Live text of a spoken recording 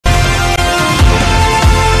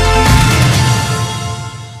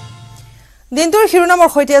দিনটোৰ শিৰোনামৰ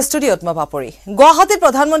সৈতে ষ্টুডিঅ'ত মই পাপৰি গুৱাহাটীত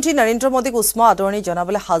প্ৰধানমন্ত্ৰী নৰেন্দ্ৰ মোদীক উষ্ম আদৰণি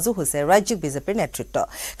জনাবলৈ সাজু হৈছে ৰাজ্যিক বিজেপিৰ নেতৃত্ব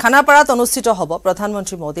খানাপাৰাত অনুষ্ঠিত হ'ব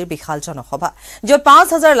প্ৰধানমন্ত্ৰী মোদীৰ বিশাল জনসভা য'ত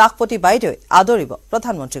 ৫,০০০ লাখপতি বাইদেৱে আদৰিব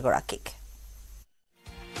প্ৰধানমন্ত্ৰীগৰাকীক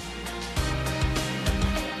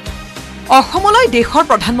অসমলৈ দেশৰ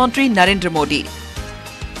প্ৰধানমন্ত্ৰী নৰেন্দ্ৰ মোদী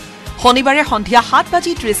শনিবাৰে সন্ধিয়া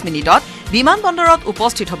 ৭:৩০ বিমানবন্দৰত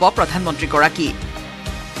উপস্থিত হ'ব প্ৰধানমন্ত্ৰীগৰাকী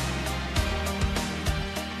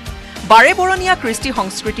বাৰে বৰণীয়া কৃষ্টি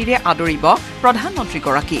সংস্কৃতিৰে আদৰিব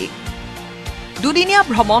প্ৰধানমন্ত্ৰীগৰাকী দুদিনীয়া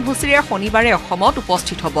ভ্ৰমণসূচীৰে শনিবাৰে অসমত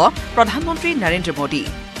উপস্থিত হ'ব প্ৰধানমন্ত্ৰী নৰেন্দ্ৰ মোদী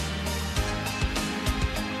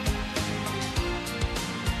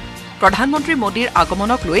প্ৰধানমন্ত্ৰী মোদীৰ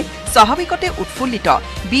আগমনক লৈ স্বাভাৱিকতে উৎফুল্লিত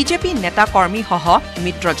বিজেপি নেতা কৰ্মীসহ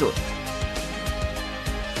মিত্ৰজোঁট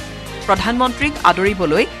প্ৰধানমন্ত্ৰীক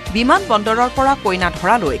আদৰিবলৈ বিমানবন্দৰৰ পৰা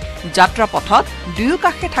কইনাধৰালৈ যাত্ৰা পথত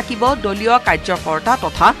দুয়োকাষে থাকিব দলীয় কাৰ্যকৰ্তা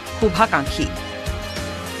তথা শুভাকাংক্ষী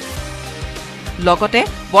লগতে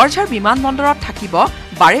বৰঝাৰ বিমানবন্দৰত থাকিব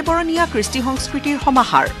বাৰে বৰণীয়া কৃষ্টি সংস্কৃতিৰ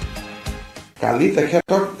সমাহাৰ কালি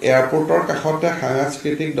তেখেতক এয়াৰপোৰ্টৰ কাষতে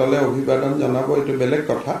সাংস্কৃতিক দলে অভিবাদন জনাব এইটো বেলেগ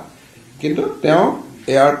কথা কিন্তু তেওঁ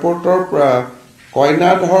এয়াৰপোৰ্টৰ পৰা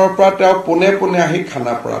কইনাধৰৰ পৰা তেওঁ পোনে পোনে আহি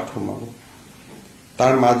খানাপাৰাত সোমাব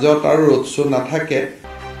তাৰ মাজত আৰু ৰোডশ্ব নাথাকে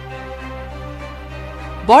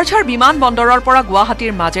বৰঝাৰ বিমানবন্দৰৰ পৰা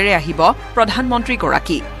গুৱাহাটীৰ মাজেৰে আহিব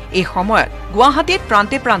প্ৰধানমন্ত্ৰীগৰাকী এই সময়ত গুৱাহাটীত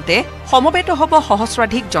প্ৰান্তে প্ৰান্তে সমবেত হ'ব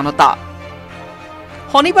সহস্ৰাধিক জনতা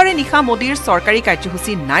শনিবাৰে নিশা মোদীৰ চৰকাৰী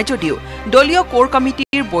কাৰ্যসূচী নাই যদিও দলীয় কোৰ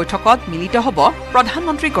কমিটিৰ বৈঠকত মিলিত হ'ব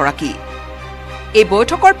প্ৰধানমন্ত্ৰীগৰাকী এই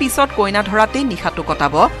বৈঠকৰ পিছত কইনাধৰাতে নিশাটো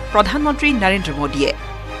কটাব প্ৰধানমন্ত্ৰী নৰেন্দ্ৰ মোদীয়ে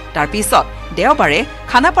তাৰ পিছত দেওবাৰে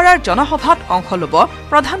খানাপাৰাৰ জনসভাত অংশ ল'ব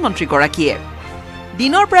প্ৰধানমন্ত্ৰীগৰাকীয়ে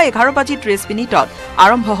দিনৰ প্ৰায় 11:30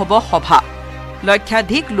 আৰম্ভ হ'ব সভা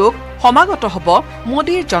লক্ষাধিক লোক সমাগত হ'ব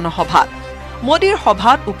মোদীৰ জনসভাত মোদীৰ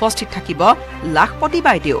সভাত উপস্থিত থাকিব লাখপতি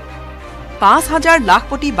বাইদেউ ৫,০০০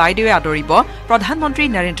 লাখপতি বাইদেৱে আদৰিব প্ৰধানমন্ত্ৰী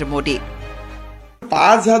নৰেন্দ্ৰ মোদীক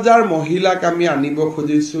 ৫,০০০ মহিলাক আমি আনিব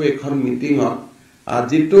খুজিছো এখন মিটিঙত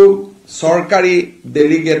যিটো চৰকাৰী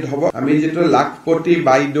ডেলিগেট হ'ব আমি যেটো লাখপতি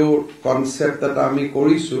বাইদেউ কনসেপ্ট এটা আমি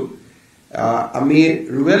কৰিছো আমি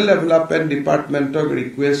ৰুৰেল ডেভেলপমেন্ট ডিপাৰ্টমেন্টক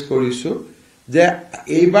ৰিকুৱেষ্ট কৰিছো যে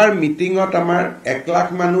এইবাৰ মিটিঙত আমাৰ 1 লাখ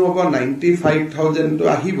মানুহ হ'ব 95,000 টো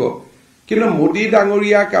আহিব কিন্তু মোদী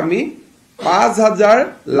ডাঙৰীয়াক আমি ৫,০০০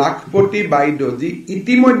 লাখপতি বাইদেউ যি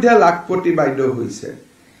ইতিমধ্যে লাখপতি বাইদেউ হৈছে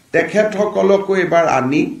তেখেতসকলকো এবাৰ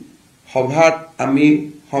আনি সভাত আমি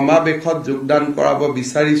সমাবেশত যোগদান কৰাব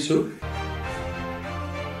বিচাৰিছো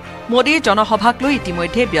মোদীৰ জনসভাক লৈ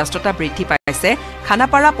ইতিমধ্যে ব্যস্ততা বৃদ্ধি পাইছে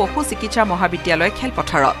খানাপাৰা পশু চিকিৎসা মহাবিদ্যালয়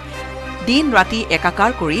খেলপথাৰত দিন ৰাতি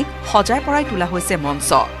একাকাৰ কৰি সজাই পৰাই তোলা হৈছে মঞ্চ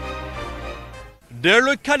 1.5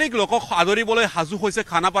 লক্ষাধিক লোকক আদৰিবলৈ সাজু হৈছে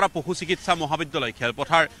খানাপাৰা পশু চিকিৎসা মহাবিদ্যালয়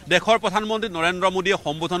খেলপথাৰ দেশৰ প্ৰধানমন্ত্ৰী নৰেন্দ্ৰ মোদীয়ে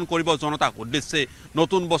সম্বোধন কৰিব জনতাক উদ্দেশ্যে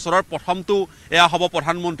নতুন বছৰৰ প্ৰথমটো এয়া হ'ব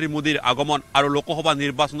প্ৰধানমন্ত্ৰী মোদীৰ আগমন আৰু লোকসভা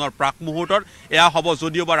নিৰ্বাচনৰ প্ৰাক মুহূৰ্তত এয়া হ'ব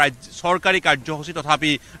যদিওবা চৰকাৰী কাৰ্যসূচী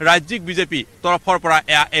তথাপি ৰাজ্যিক বিজেপি তৰফৰ পৰা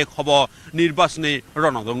এয়া এক হ'ব নিৰ্বাচনী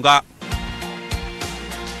ৰণদংগা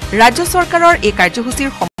ৰাজ্য চৰকাৰৰ এই কাৰ্যসূচীৰ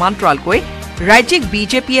সমান্তৰালকৈ ৰাজ্যিক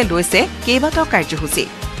বিজেপিয়ে লৈছে কেইবাটাও কাৰ্যসূচী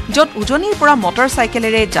য'ত উজনিৰ পৰা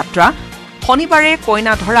মটৰচাইকেলেৰে যাত্ৰা শনিবাৰে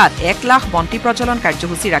কইনাধৰাত 1 লাখ বন্তি প্ৰজ্বলন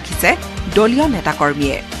কাৰ্যসূচী ৰাখিছে দলীয়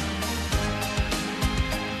নেতাকৰ্মীয়ে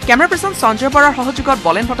কেমেৰা পাৰ্চন সঞ্জয় বৰাৰ সহযোগত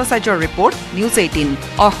বলেন ভট্টাচাৰ্যৰ report news 18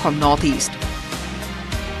 Assam north east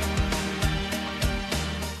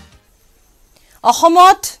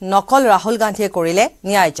অসমত নকল ৰাহুল গান্ধীয়ে কৰিলে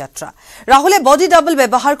ন্যায় যাত্ৰা ৰাহুলে বডি ডাবল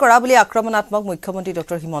ব্যৱহাৰ কৰা বুলি আক্ৰমণাত্মক মুখ্যমন্ত্ৰী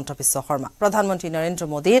ডক্টৰ হিমন্ত বিশ্ব শৰ্মা প্ৰধানমন্ত্ৰী নৰেন্দ্ৰ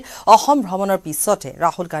মোদীৰ অসম ভ্ৰমণৰ পিছতে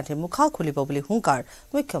ৰাহুল গান্ধীৰ মুখা খুলিব বুলি হুংকাৰ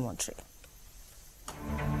মুখ্যমন্ত্ৰী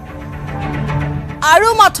আৰু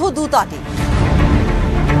মাথো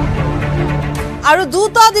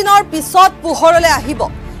দুটা দিনৰ পিছত পোহৰলৈ আহিব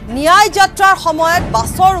ন্যায় যাত্ৰাৰ সময়ত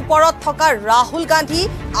বাছৰ ওপৰত থকা ৰাহুল গান্ধী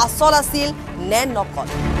আসল আছিল নে নকল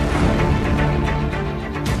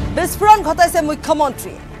বিস্ফোৰণ ঘটাইছে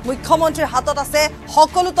মুখ্যমন্ত্ৰীৰ হাতত আছে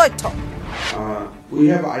সকলো তথ্য we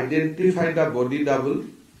have identified the body double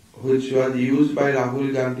which was used by Rahul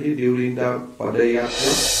Gandhi during the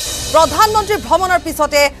Padayatra প্ৰধানমন্ত্ৰী ভ্ৰমণৰ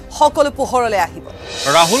পিছতে সকলো পোহৰলৈ আহিব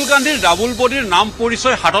ৰাহুল গান্ধীৰ ডাবল বডিৰ নাম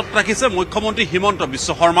পৰিচয় হাতত ৰাখিছে মুখ্যমন্ত্ৰী হিমন্ত বিশ্ব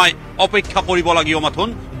শৰ্মাই অপেক্ষা কৰিব লাগিব মাথোন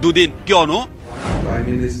দুদিন কিয়নো Prime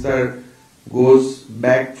Minister goes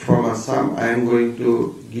back from Assam I am going to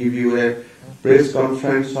give you a press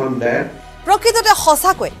conference on that প্ৰকৃততে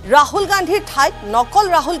সঁচাকৈ ৰাহুল গান্ধীৰ ঠাইত নকল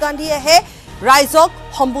ৰাহুল গান্ধীয়েহে ৰাইজক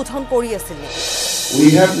সম্বোধন কৰি আছিল We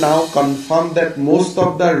have now confirmed that most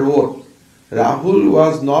of the road Rahul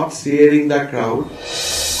was not sharing the crowd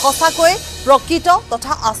সঁচাকৈ প্ৰকৃত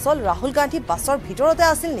তথা আসল ৰাহুল গান্ধী বাছৰ ভিতৰতে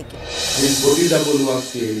আছিল নেকি? His body double was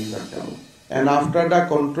seen in that town. And after the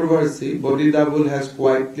controversy, body double has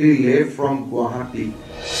quietly left from Guwahati.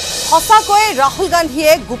 সঁচাকৈ ৰাহুল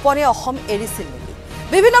গান্ধীয়ে গোপনে অসম এৰিছিল নেকি?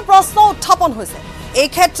 বিভিন্ন প্ৰশ্ন উত্থাপন হৈছে। এই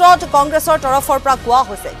ক্ষেত্ৰত কংগ্ৰেছৰ তৰফৰ পৰা কোৱা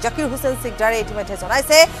হৈছে, জাকিৰ হুছেইন সিকদাৰে ইতিমধ্যে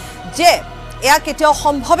জনাইছে যে এয়া কেতিয়াও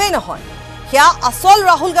সম্ভৱেই নহয়, সেয়া আসল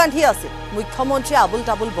ৰাহুল গান্ধী আছিল। মুখ্যমন্ত্ৰী আবুল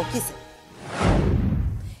তাবুল বকিছে।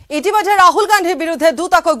 ইতিমধ্যে ৰাহুল গান্ধীৰ বিৰুদ্ধে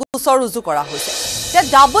দুটাকৈ গোচৰ ৰুজু কৰা হৈছে। যে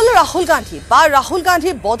ডাবল ৰাহুল গান্ধী বা ৰাহুল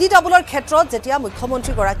গান্ধীৰ বডি ডাবলৰ ক্ষেত্ৰত যেতিয়া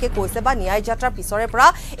মুখ্যমন্ত্ৰীগৰাকীয়ে কৈছে বা ন্যায় যাত্ৰাৰ পিছৰে পৰা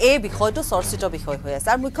এই বিষয়টো চৰ্চিত বিষয় হৈ আছে।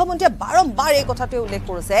 আৰু মুখ্যমন্ত্ৰীয়ে বাৰম্বাৰ এই কথাটোৱে উল্লেখ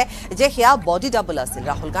কৰিছে যে সেয়া বডি ডাবল আছিল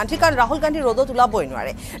ৰাহুল গান্ধী, কাৰণ ৰাহুল গান্ধী ৰ'দত ওলাবই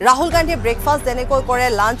নোৱাৰে। ৰাহুল গান্ধীয়ে ব্ৰেকফাষ্ট যেনেকৈ কৰে,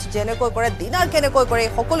 লাঞ্চ যেনেকৈ কৰে, ডিনাৰ কেনেকৈ কৰে,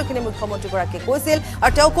 সকলোখিনি মুখ্যমন্ত্ৰীগৰাকীয়ে কৈছিল।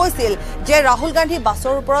 আৰু তেওঁ কৈছিল যে ৰাহুল গান্ধী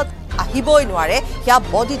বাছৰ ওপৰত আহিবই নোৱাৰে, সেয়া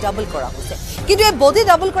বডি ডাবল কৰা হৈছে। কিন্তু এই বডি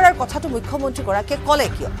ডাবল কৰাৰ কথাটো মুখ্যমন্ত্ৰীগৰাকীয়ে ক'লে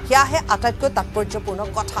কিয়? সেয়াহে আটাইতকৈ তাৎপৰ্যপূৰ্ণ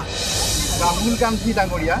কথা। ৰাহুল গান্ধী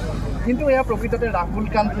ডাঙৰীয়া, কিন্তু এয়া প্ৰকৃততে ৰাহুল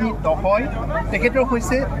গান্ধী নহয়, তেখেতৰ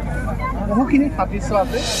হৈছে বহুখিনি সাদৃশ্য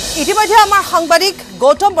আছে। ইতিমধ্যে আমাৰ সাংবাদিক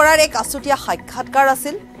গৌতম বৰাৰ এক আছুতীয়া সাক্ষাৎকাৰ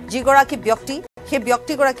আছিল, যিগৰাকী ব্যক্তি, সেই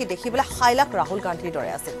ব্যক্তিগৰাকী দেখিবলৈ হাইলাক ৰাহুল গান্ধীৰ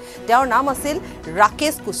দৰে আছিল। তেওঁৰ নাম আছিল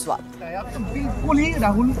राकेश कुशवाहा। बिल्कुल ही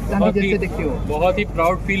राहुल गांधी जैसे देखते हो। बहुत ही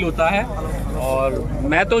प्राउड फील होता है और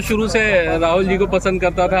मैं तो शुरू से राहुल जी को पसंद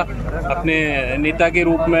करता था अपने नेता के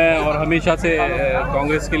रूप में, और हमेशा से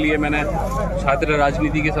कांग्रेस के लिए मैंने छात्र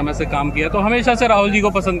राजनीति के समय से काम किया, तो हमेशा से राहुल जी को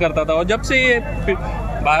पसंद करता था। और जब से ये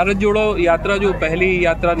भारत जोड़ो यात्रा जो पहली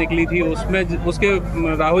यात्रा निकली थी, उसमें उसके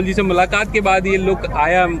राहुल जी से मुलाकात के बाद ये लुक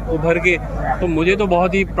आया उभर के, तो मुझे तो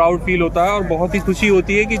बहुत ही प्राउड फील होता है और बहुत ही खुशी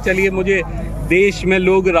होती है कि चलिए मुझे देश में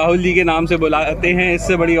लोग राहुल जी के नाम से बुलाते हैं,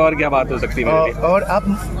 इससे बड़ी और क्या बात हो सकती है मेरे लिए। और आप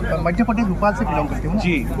मध्य प्रदेश भोपाल से बिलोंग करते हो?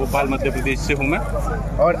 जी, भोपाल मध्य प्रदेश से हूँ मैं।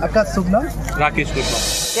 और आपका शुभ नाम? राकेश कुशवाहा।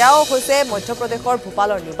 তেওঁ হৈছে মধ্যপ্ৰদেশৰ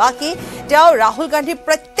ভূপালৰ নিবাসী। তেওঁ ৰাহুল গান্ধীৰ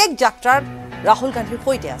প্ৰত্যেক যাত্ৰাত ৰাহুল গান্ধীৰ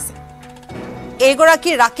সৈতে আছে।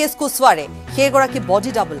 এইগৰাকী ৰাকেশ কুশৱাহাৰে সেইগৰাকী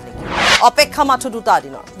বডি ডাবল নেকি? অপেক্ষা মাথো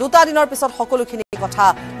দুটা দিনৰ পিছত সকলোখিনি কথা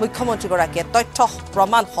মুখ্যমন্ত্ৰীগৰাকীয়ে তথ্য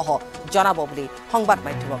প্ৰমাণ সহ জনাব বুলি সংবাদ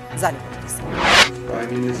মাধ্যমক জানিব দিছে।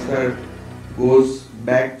 Prime Minister goes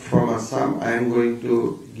back from Assam. I am going to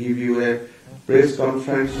give you a press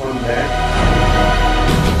conference on that.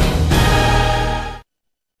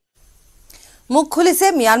 মুখ খুলিছে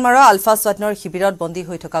ম্যানমাৰৰ আলফা স্বাধীনৰ শিবিৰত বন্দী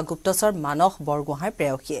হৈ থকা গুপ্তচৰ মানস বৰগোহাঁইৰ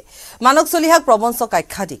প্ৰেয়সীয়ে। মানক চলিহাক প্ৰবঞ্চক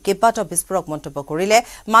আখ্যা দি কেইবাটাও বিস্ফোৰক মন্তব্য কৰিলে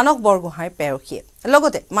মানস বৰগোহাঁইৰ প্ৰেয়সীয়ে।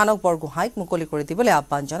 লগতে মানস বৰগোহাঁইক মুকলি কৰি দিবলৈ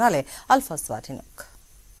আহ্বান জনালে আলফা স্বাধীনক।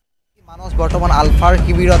 মানস বৰ্তমান আলফাৰ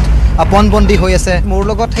শিবিৰত পণবন্দী হৈ আছে। মোৰ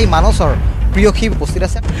লগত সেই মানসৰ প্ৰেয়সী উপস্থিত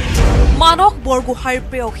আছে। মানস বৰগোহাঁইৰ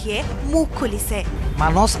প্ৰেয়সীয়ে মুখ খুলিছে।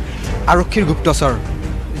 মানস আৰক্ষীৰ গুপ্তচৰ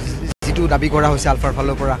যিটো দাবী কৰা হৈছে আলফাৰ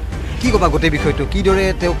ফালৰ পৰা, কি ক'বা গোটেই বিষয়টো? কিদৰে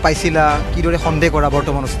তেওঁক পাইছিলা, কিদৰে সন্দেহ কৰা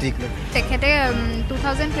বৰ্তমান স্থিতিক লৈ? তেখেতে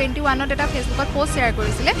 2021ত এটা ফেচবুকত পোষ্ট শ্বেয়াৰ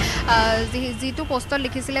কৰিছিলে, যিটো পোষ্টত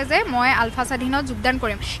লিখিছিলে যে মই আলফা স্বাধীনত যোগদান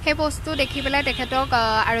কৰিম। সেই পোষ্টটো দেখি পেলাই তেখেতক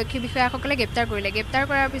আৰক্ষী বিষয়াসকলে গ্ৰেপ্তাৰ কৰিলে। গ্ৰেপ্তাৰ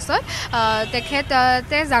কৰাৰ পিছত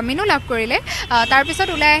তেখেতে জামিনো লাভ কৰিলে। তাৰপিছত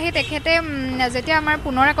ওলাই আহি তেখেতে যেতিয়া আমাৰ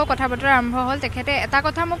পুনৰ আকৌ কথা বতৰা আৰম্ভ হ'ল, তেখেতে এটা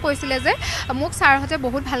কথা মোক কৈছিলে যে মোক ছাৰহঁতে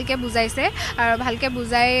বহুত ভালকৈ বুজাইছে, আৰু ভালকৈ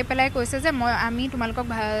বুজাই পেলাই কৈছে যে আমি তোমালোকক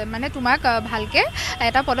তোমাক ভালকৈ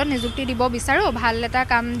এটা পদত নিযুক্তি দিব বিচাৰোঁ, ভাল এটা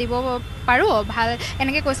কাম দিব পাৰোঁ, ভাল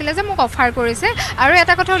এনেকৈ কৈছিলে যে মোক অফাৰ কৰিছে। আৰু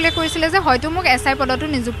এটা কথা উল্লেখ কৰিছিলে যে হয়তো মোক SI পদতো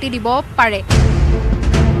নিযুক্তি দিব পাৰে।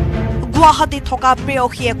 গুৱাহাটীত থকা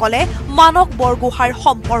প্ৰেয়সীয়ে ক'লে মানস বৰগোহাঁইৰ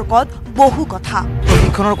সম্পৰ্কত বহু কথা।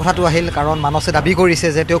 প্ৰশিক্ষণৰ কথাটো আহিল, কাৰণ মানসে দাবী কৰিছে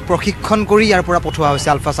যে তেওঁক প্ৰশিক্ষণ কৰি ইয়াৰ পৰা পঠোৱা হৈছে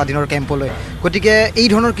আলফা স্বাধীনৰ কেম্পলৈ। গতিকে এই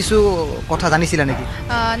ধৰণৰ কিছু কথা জানিছিলা নেকি?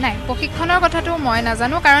 নাই, প্ৰশিক্ষণৰ কথাটো মই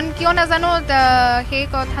নাজানো। কাৰণ কিয় নাজানো, সেই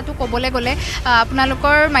কথাটো ক'বলৈ গ'লে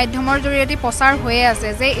আপোনালোকৰ মাধ্যমৰ জৰিয়তে প্ৰচাৰ হৈয়ে আছে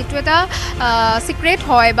যে এইটো এটা চিক্ৰেট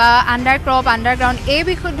হয় বা আণ্ডাৰগ্ৰাউণ্ড, এই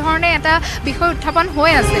ধৰণে এটা বিষয় উত্থাপন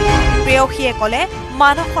হৈ আছে। প্ৰেয়সীয়ে ক'লে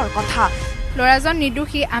মানসৰ কথা। ল'ৰাজন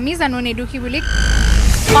নিৰ্দোষী, আমি জানো নিৰ্দোষী বুলি।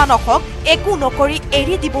 মানসক একো নকৰি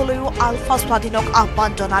এৰি দিবলৈও আলফা স্বাধীনক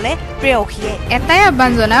আহ্বান জনালে প্ৰেয়সীয়ে। এটাই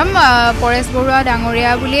আহ্বান জনাম, পৰেশ বৰুৱা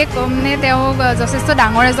ডাঙৰীয়া বুলিয়ে ক'ম নে, তেওঁ যথেষ্ট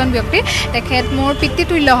ডাঙৰ এজন ব্যক্তি, তেখেত মোৰ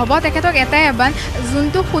পিতৃতুল্য হ'ব। তেখেতক এটাই আহ্বান,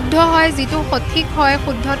 যোনটো শুদ্ধ হয়, যিটো সঠিক হয়,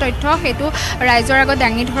 শুদ্ধ তথ্য, সেইটো ৰাইজৰ আগত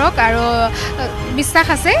দাঙি ধৰক। আৰু বিশ্বাস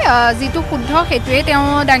আছে যিটো শুদ্ধ সেইটোৱে তেওঁ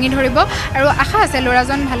দাঙি ধৰিব, আৰু আশা আছে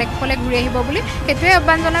ল'ৰাজন ভালে কুশলে ঘূৰি আহিব বুলি। সেইটোৱে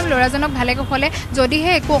আহ্বান জনাম ল'ৰাজনক ভালে কুশলে,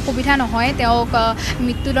 যদিহে একো অসুবিধা নহয় তেওঁক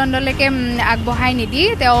মৃত্যুদণ্ডলৈকে আগবঢ়াই নিদি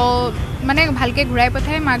তেওঁ ভালকৈ ঘূৰাই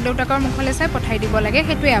পঠাই মাক দেউতাকৰ মুখলৈ চাই পঠাই দিব লাগে,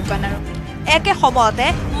 সেইটোৱে আহ্বান। আৰু একে সময়তে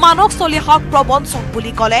মানস চলিহাক প্ৰবঞ্চক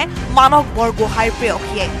বুলি ক'লে মানস বৰগোহাঁইৰ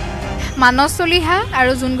প্ৰেয়সীয়ে মানস চলিহা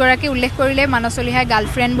আৰু যোনগৰাকী উল্লেখ কৰিলে মানস চলিহাৰ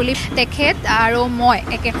গাৰ্লফ্ৰেণ্ড বুলি তেখেত আৰু মই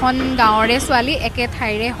একেখন গাঁৱৰে ছোৱালী একে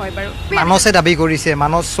ঠাইৰে হয় বাৰু মানসে দাবী কৰিছে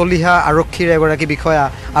মানস চলিহা আৰক্ষীৰ এগৰাকী বিষয়া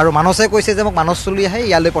আৰু মানসে কৈছে যে মোক মানস চলিহাই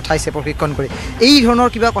ইয়ালৈ পঠাইছে প্ৰশিক্ষণ কৰি এই ধৰণৰ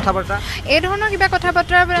কিবা কথা বাৰ্তা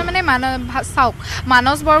মানে চাওক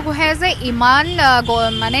মানস বৰগোহাঁয়ে যে ইমান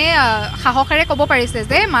মানে সাহসেৰে ক'ব পাৰিছে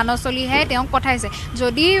যে মানস চলিহাই তেওঁক পঠাইছে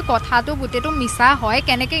যদি কথাটো গোটেইটো মিছা হয়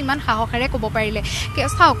কেনেকৈ ইমান সাহসেৰে ক'ব পাৰিলে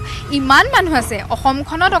চাওক ইমান মানুহ আছে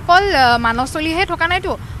অসমখনত অকল মানস চলিহাই থকা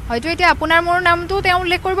নাইতো হয়তো এতিয়া আপোনাৰ মোৰ নামটো তেওঁ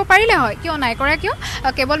উল্লেখ কৰিব পাৰিলে হয় কিয় নাই কৰা কিয়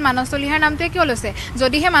কেৱল মানস চলিহাৰ নামটোৱে কিয় লৈছে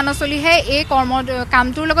যদিহে মানস চলিহাই এই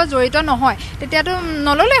কামটোৰ লগত জড়িত নহয় তেতিয়াতো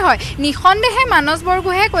নল'লে হয় নিঃসন্দেহে মানস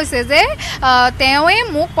বৰগোহাঁয়ে কৈছে যে তেওঁৱে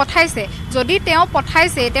মোক পঠাইছে যদি তেওঁ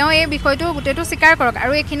পঠাইছে তেওঁ এই বিষয়টো গোটেইটো স্বীকাৰ কৰক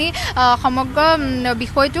আৰু এইখিনি সমগ্ৰ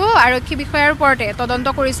বিষয়টো আৰক্ষী বিষয়াৰ ওপৰতে তদন্ত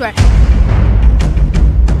কৰিছোঁ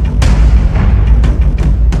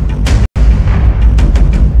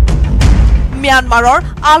म्यांमाৰৰ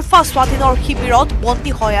আলফা স্বাধীনৰ শিবিৰত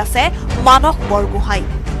বন্দী হৈ আছে মানস Borgohain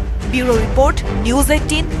bureau report news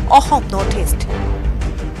 18 Assam north east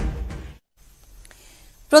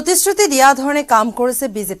প্ৰতিশ্ৰুতি দিয়া ধৰণে কাম কৰিছে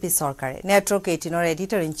বিজেপি চৰকাৰে network 18ৰ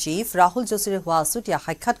editor in chief Rahul যোশীৰ হোৱা আছুতীয়া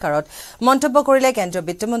সাক্ষাৎকাৰত মন্তব্য কৰিলে কেন্দ্ৰীয়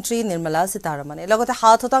বিত্তমন্ত্ৰী নিৰ্মলা সীতাৰমণে লগতে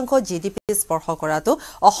 7% জিডিপি স্পৰ্শ কৰাটো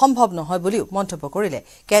অসম্ভৱ নহয় বুলিও মন্তব্য কৰিলে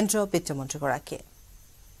কেন্দ্ৰীয় বিত্তমন্ত্ৰীগৰাকীয়ে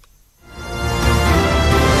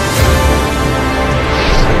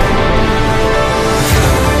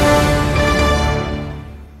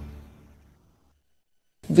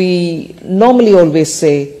We normally always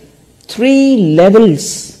say 3 levels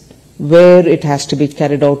where it has to be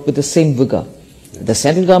carried out with the same vigor. The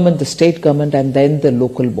central government, the state government, and then the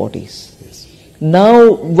local bodies. Now,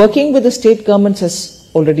 working with the state governments has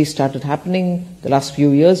already started happening. The last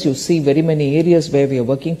few years, you see very many areas where we are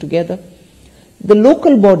working together. The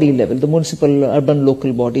local body level, the municipal, urban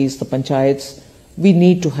local bodies, the panchayats, we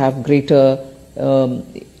need to have greater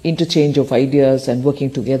interchange of ideas and working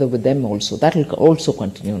together with them also. That will also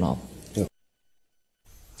continue now.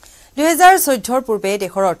 2014 পূৰ্বে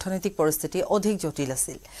দেশৰ অৰ্থনৈতিক পৰিস্থিতি অধিক জটিল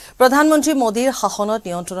আছিল প্ৰধানমন্ত্ৰী মোদীৰ শাসনত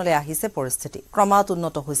নিয়ন্ত্ৰণলৈ আহিছে পৰিস্থিতি ক্ৰমাৎ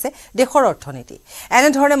উন্নত হৈছে দেশৰ অৰ্থনীতি এনে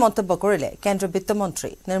ধৰণে মন্তব্য কৰিলে কেন্দ্ৰীয়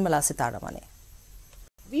বিত্তমন্ত্ৰী নিৰ্মলা সীতাৰমণে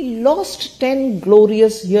We lost 10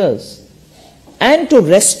 glorious years and to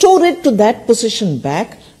restore it to that position back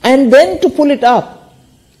and then to pull it up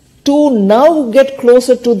to now get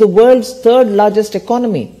closer to the world's 3rd largest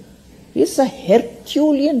economy is a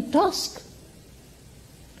Herculean task,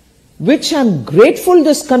 which I'm grateful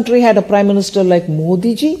this country had a Prime Minister like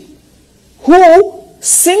Modi ji, who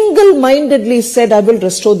single-mindedly said, I will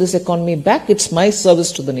restore this economy back, it's my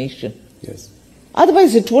service to the nation. Yes.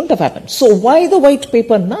 Otherwise it wouldn't have happened. So why the white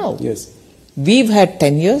paper now? Yes. We've had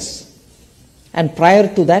 10 years, and prior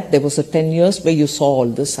to that there was a 10 years where you saw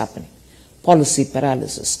all this happening. Policy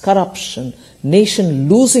paralysis, corruption, nation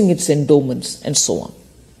losing its endowments, and so on.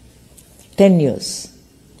 10 years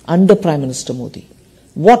under Prime Minister Modi.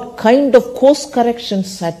 What kind of course corrections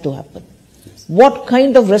had to happen? Yes. What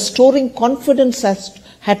kind of restoring confidence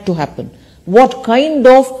had to happen? What kind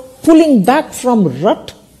of pulling back from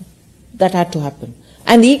rut that had to happen?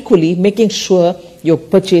 And equally making sure you're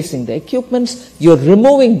purchasing the equipments, you're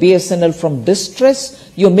removing BSNL from distress,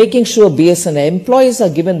 you're making sure BSNL employees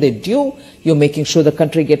are given their due, you're making sure the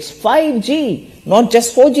country gets 5G, not just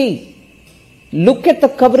 4G. Look at the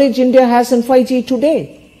coverage India has in 5G today.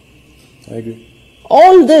 I agree.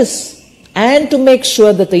 All this, and to make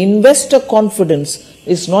sure that the investor confidence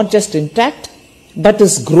is not just intact, but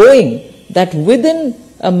is growing, that within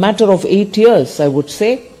a matter of 8 years, I would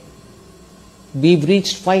say, we've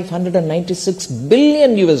reached $596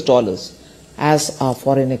 billion as our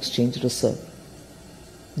foreign exchange reserve.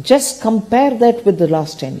 Just compare that with the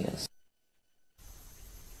last 10 years.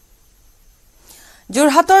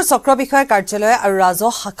 যোৰহাটৰ চক্ৰ বিষয়া কাৰ্যালয় আৰু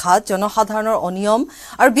ৰাজহ শাখাত জনসাধাৰণৰ অনিয়ম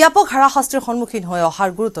আৰু ব্যাপক হাৰাশাস্তিৰ সন্মুখীন হৈ অহাৰ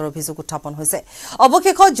গুৰুতৰ অভিযোগ উত্থাপন হৈছে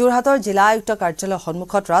অৱশেষত যোৰহাটৰ জিলা আয়ুক্ত কাৰ্যালয়ৰ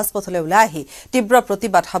সন্মুখত ৰাজপথলৈ ওলাই আহি তীব্ৰ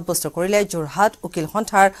প্ৰতিবাদ সাব্যস্ত কৰিলে যোৰহাট উকিল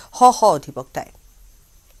সন্থাৰ শ অধিবক্তাই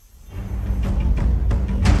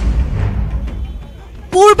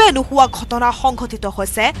পূৰ্বে নোহোৱা ঘটনা সংঘটিত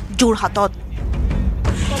হৈছে যোৰহাটত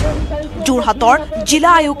যোৰহাটৰ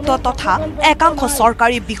জিলা আয়ুক্ত তথা একাংশ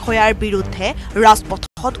চৰকাৰী বিষয়াৰ বিৰুদ্ধে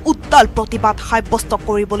ৰাজপথত উত্তাল প্ৰতিবাদ সাব্যস্ত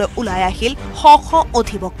কৰিবলৈ ওলাই আহিল শ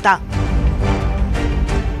অধিবক্তা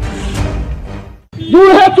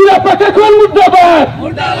যোৰহাটৰ প্ৰশাসন মুৰ্দাবাদ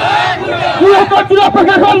মুৰ্দাবাদ যোৰহাটৰ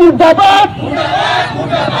প্ৰশাসন মুৰ্দাবাদ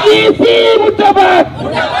মুৰ্দাবাদ মুৰ্দাবাদ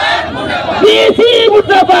মুৰ্দাবাদ মুৰ্দাবাদ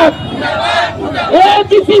মুৰ্দাবাদ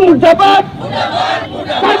এজিপি মুৰ্দাবাদ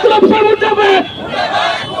ছাত্ৰ মুৰ্দাবাদ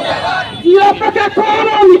জিলা প্ৰশাসন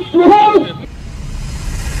মৃত্যু হোক।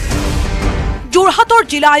 যোৰহাটৰ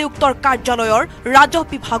জিলা আয়ুক্তৰ কাৰ্যালয়ৰ ৰাজহ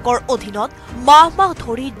বিভাগৰ অধীনত মাহ মাহ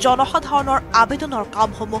ধৰি জনসাধাৰণৰ আবেদনৰ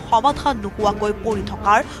কামসমূহ সমাধান নোহোৱাকৈ পৰি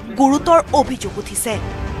থকাৰ গুৰুতৰ অভিযোগ উঠিছে।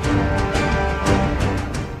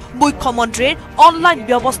 মুখ্যমন্ত্ৰীৰ অনলাইন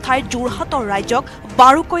ব্যৱস্থাই যোৰহাটৰ ৰাইজক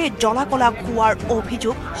বাৰুকৈয়ে জ্বলা-কলা খোৱাৰ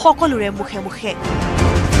অভিযোগ সকলোৰে মুখে মুখে।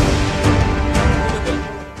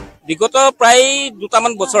 বিগত প্ৰায়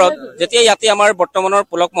দুটামান বছৰত যেতিয়া ইয়াতে আমাৰ বৰ্তমানৰ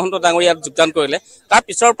পুলক মহন্ত ডাঙৰীয়া যোগদান কৰিলে তাৰ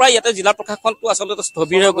পিছৰ পৰা ইয়াতে জিলা প্ৰশাসনটো আচলতে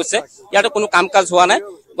স্থবিৰ হৈ গৈছে। ইয়াতে কোনো কাম কাজ হোৱা নাই।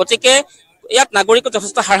 গতিকে ইয়াত নাগৰিকৰ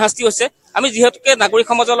যথেষ্ট হাৰাশাস্তি হৈছে। আমি যিহেতুকে নাগৰিক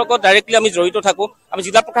সমাজৰ লগত ডাইৰেক্টলি আমি জড়িত থাকো, আমি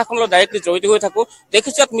জিলা প্ৰশাসনৰ লগত ডাইৰেক্টলি জড়িত হৈ থাকো।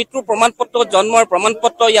 দেখিছো ইয়াত মৃত্যুৰ প্ৰমাণ পত্ৰ, জন্মৰ প্ৰমাণ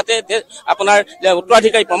পত্ৰ, ইয়াতে আপোনাৰ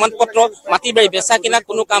উত্তৰাধিকাৰী প্ৰমাণ পত্ৰ, মাটি বাৰী বেচা কিনা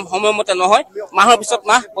কোনো কাম সময়মতে নহয়। মাহৰ পিছত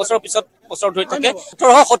মাহ, বছৰৰ পিছত বছৰ ধৰি থাকে।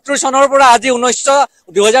 1870 চনৰ পৰা আজি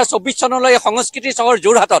 2024 চনলৈ সংস্কৃতি চহৰ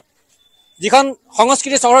যোৰহাটত, যিখন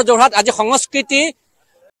সংস্কৃতি চহৰ যোৰহাট আজি সংস্কৃতি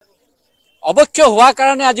অৱক্ষ হোৱাৰ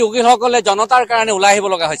কাৰণে আজি উকিলসকলে জনতাৰ কাৰণে ওলাই আহিব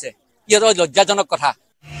লগা হৈছে। ইয়াৰ লজ্জাজনক কথা।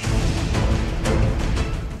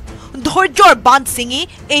 ধৈৰ্যৰ বান্ধ ছিঙি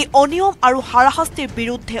এই অনিয়ম আৰু হাৰাশাস্তিৰ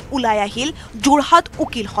বিৰুদ্ধে ওলাই আহিল যোৰহাট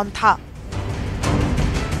উকিল সন্থা।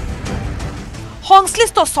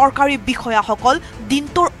 সংশ্লিষ্ট চৰকাৰী বিষয়াসকল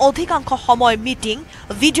দিনটোৰ অধিকাংশ সময় মিটিং,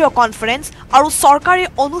 ভিডিঅ' কনফাৰেন্স আৰু চৰকাৰী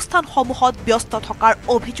অনুষ্ঠানসমূহত ব্যস্ত থকাৰ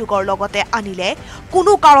অভিযোগৰ লগতে আনিলে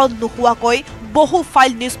কোনো কাৰণ নোহোৱাকৈ বহু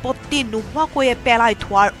ফাইল নিষ্পত্তি নোহোৱাকৈয়ে পেলাই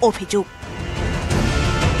থোৱাৰ অভিযোগ।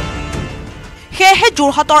 সেয়েহে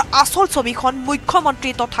যোৰহাটৰ আচল ছবিখন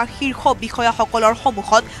মুখ্যমন্ত্ৰী তথা শীৰ্ষ বিষয়াসকলৰ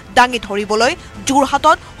সন্মুখত দাঙি ধৰিবলৈ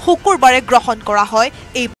যোৰহাটত শুকুৰবাৰে গ্ৰহণ কৰা হয়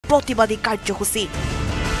এই প্ৰতিবাদী কাৰ্যসূচী।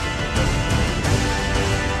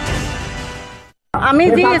 আমি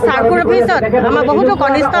যি চাৰ্কুল অফিচত আমাৰ বহুতো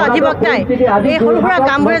কনিষ্ঠ অধিবক্তাই এই সৰু সুৰা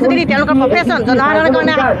কামবোৰে যদি তেওঁলোকৰ প্ৰফেশ্যন জনসাধাৰণৰ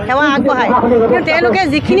কাৰণে সেৱা আগবঢ়ায়, কিন্তু তেওঁলোকে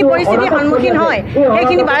যিখিনি পৰিস্থিতিৰ সন্মুখীন হয়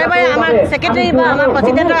সেইখিনি বাৰে বাৰে আমাৰ ছেক্ৰেটাৰী বা আমাৰ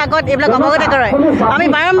প্ৰেচিডেণ্টৰ আগত এইবিলাক অৱগত কৰায়। আমি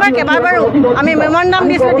বাৰম্বাৰ কেইবাবাৰো আমি মেমৰেণ্ডাম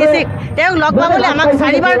দিছিলোঁ ডিচিক, তেওঁক লগ পাবলৈ আমাক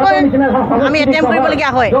 4বাৰকৈ আমি এটেম্প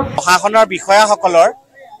কৰিবলগীয়া হয়। প্ৰশাসনৰ বিষয়াসকলৰ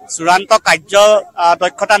চূড়ান্ত কাৰ্য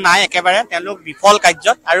দক্ষতা নাই একেবাৰে, তেওঁলোক বিফল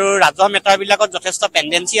কাৰ্যত আৰু ৰাজহ মেটাৰবিলাকত যথেষ্ট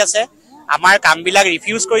পেণ্ডেঞ্চি আছে। আমাৰ কামবিলাক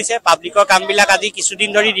ৰিফিউজ কৰিছে, পাব্লিকৰ কামবিলাক আজি কিছুদিন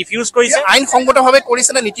ধৰি ৰিফিউজ কৰিছে। আইনসংগতভাৱে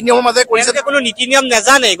কৰিছে নে নীতি নিয়মৰ মাজেৰে কৰিছে? কোনো নীতি নিয়ম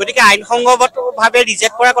নাজানে, গতিকে আইনসংগতভাৱে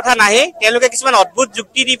ৰিজেক্ট কৰাৰ কথা নাহে। তেওঁলোকে কিছুমান অদ্ভুত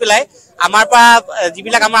যুক্তি দি পেলাই আমাৰ পৰা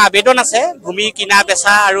যিবিলাক আমাৰ আবেদন আছে, ভূমি কিনা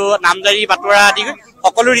বেচা আৰু নামজাৰি বাতৰা আদি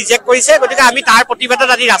সকলো ৰিজেক্ট কৰিছে। গতিকে আমি তাৰ প্ৰতিবাদত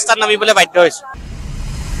আজি ৰাস্তাত নামিবলৈ বাধ্য হৈছো।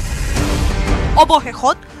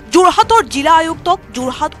 অৱশেষত যোৰহাটৰ জিলা আয়ুক্তক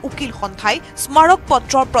যোৰহাট উকিল সন্থাই স্মাৰক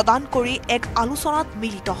পত্ৰ প্ৰদান কৰি এক আলোচনাত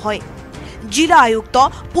মিলিত হয়। জিলা আয়ুক্ত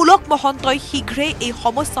পুলক মহন্তই শীঘ্ৰেই এই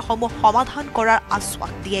সমস্যাসমূহ সমাধান কৰাৰ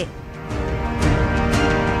আশ্বাস দিয়ে।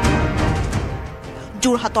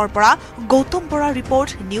 যোৰহাটৰ পৰা গৌতম বৰাৰ report,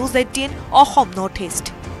 news 18 Assam north east.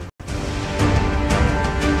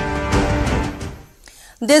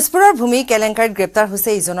 দিছপুৰৰ ভূমি কেলেংকাৰীত গ্ৰেপ্তাৰ হৈছে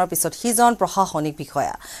ইজনৰ পিছত সিজন প্ৰশাসনিক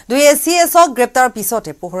বিষয়া। 2 ACSক গ্ৰেপ্তাৰৰ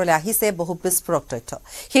পিছতে পোহৰলৈ আহিছে বহু বিস্ফোৰক তথ্য।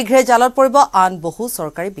 শীঘ্ৰে জালত পৰিব আন বহু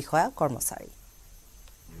চৰকাৰী বিষয়া কৰ্মচাৰী।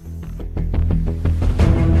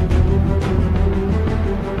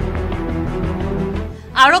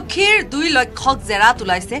 আৰক্ষীৰ 2 লক্ষক জেৰাত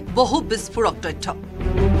ওলাইছে বহু বিস্ফোৰক তথ্য।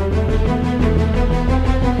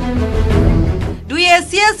 2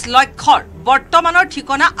 ACS লক্ষৰ বৰ্তমানৰ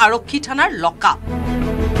ঠিকনা আৰক্ষী থানাৰ লকা।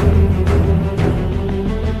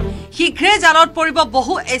 শীঘ্ৰে জালত পৰিব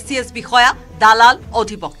বহু ACS বিষয়া, দালাল,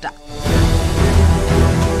 অধিবক্তা।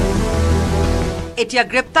 এতিয়া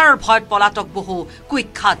গ্ৰেপ্তাৰৰ ভয়ত পলাতক বহু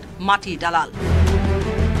কুখ্যাত মাটিৰ দালাল।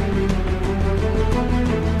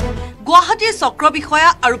 গুৱাহাটীৰ চক্ৰ বিষয়া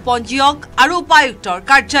আৰু পঞ্জীয়ক আৰু উপায়ুক্তৰ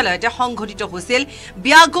কাৰ্যালয়তে সংঘটিত হৈছিল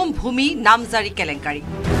ব্যাগুম ভূমি নামজাৰি কেলেংকাৰী।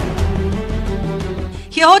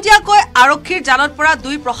 শেহতীয়াকৈ আৰক্ষীৰ জালত পৰা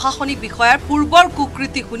 2 প্ৰশাসনিক বিষয়াৰ পূৰ্বৰ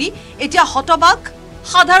কুকৃতি শুনি এতিয়া হতবাক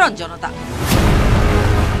সাধাৰণ জনতা।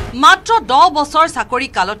 মাত্ৰ 10 বছৰ চাকৰি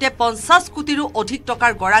কালতে 50 কোটিৰো অধিক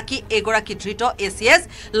টকাৰ গৰাকী এগৰাকী ধৃত ACS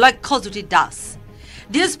লক্ষ্যজ্যোতি দাস।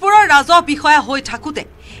 দিছপুৰৰ ৰাজহ বিষয়া হৈ থাকোতে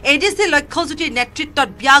ADC লক্ষ্যজ্যোতিৰ নেতৃত্বত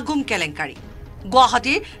ব্যাগুম কেলেংকাৰী।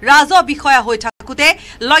 গুৱাহাটীৰ ৰাজহ বিষয়া হৈ থাকোতে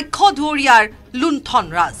লক্ষ্য দুৱৰীয়াৰ লুণ্ঠন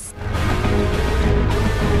ৰাজ।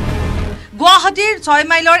 গুৱাহাটীৰ 6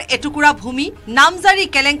 মাইলৰ এটুকুৰা ভূমি নামজাৰি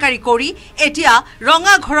কেলেংকাৰী কৰি এতিয়া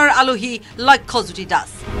ৰঙা ঘৰৰ আলহী লক্ষ্যজ্যোতি দাস।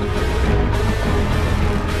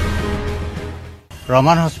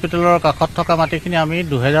 ৰমান হস্পিটেলৰ কাষত থকা মাটিখিনি আমি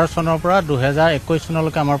 2000 চনৰ পৰা 2021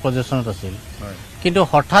 চনলৈকে আমাৰ পজিশ্যনত আছিল। কিন্তু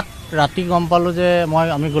হঠাৎ ৰাতি গম পালোঁ যে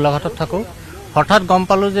আমি গোলাঘাটত থাকোঁ হঠাৎ গম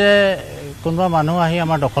পালোঁ যে কোনোবা মানুহ আহি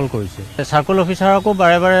আমাৰ দখল কৰিছে চাৰ্কল অফিচাৰকো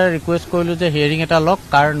বাৰে বাৰে ৰিকুৱেষ্ট কৰিলোঁ যে হিয়াৰিং এটা লওক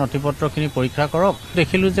কাৰ নথি পত্ৰখিনি পৰীক্ষা কৰক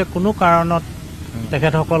দেখিলোঁ যে কোনো কাৰণত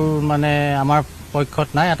তেখেতসকল মানে আমাৰ পক্ষত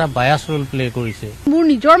নাই এটা বায়াছ ৰোল প্লে কৰিছে মোৰ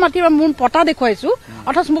নিজৰ মাটিৰ মোৰ পটা দেখুৱাইছোঁ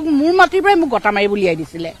অথচ মোক মোৰ মাটিৰ পৰাই মোক গটা মাৰি বুলিয়াই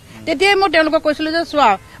দিছিলে তেতিয়াই মই তেওঁলোকক কৈছিলোঁ যে চোৱা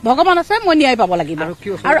ভগৱান আছে মই ন্যায় পাব লাগিব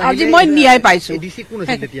আৰু আজি মই ন্যায় পাইছোঁ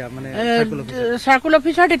চাৰ্কল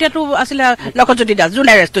অফিচাৰ তেতিয়াতো আছিলে লক্ষজ্যোতি দাস যোন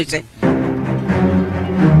এৰেষ্ট হৈছে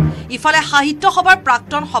ইফালে সাহিত্য সভাৰ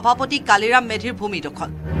প্ৰাক্তন সভাপতি কালিৰাম মেধিৰ ভূমি দখল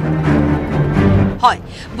হয়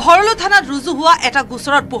ভৰলু থানাত ৰুজু হোৱা এটা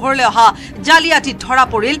গোচৰত পোহৰলৈ অহা জালিয়াতিত ধৰা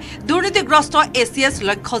পৰিল দুৰ্নীতিগ্ৰস্ত এছিএছ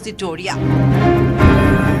লক্ষ্যজিৎ দৌৰীয়া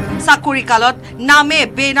চাকৰি কালত নামে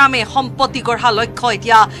বেনামে সম্পত্তি গঢ়া লক্ষ্য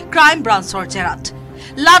এতিয়া ক্ৰাইম ব্ৰাঞ্চৰ জেৰাত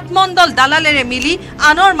লাটমণ্ডল দালালেৰে মিলি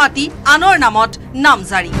আনৰ মাটি আনৰ নামত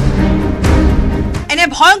নামজাৰি এনে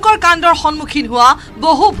ভয়ংকৰ কাণ্ডৰ সন্মুখীন হোৱা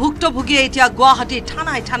বহু ভুক্তভোগীয়ে এতিয়া গুৱাহাটীৰ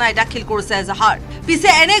থানাই থানাই দাখিল কৰিছে এজাহাৰ পিছে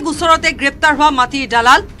এনে গোচৰতে গ্ৰেপ্তাৰ হোৱা মাটিৰ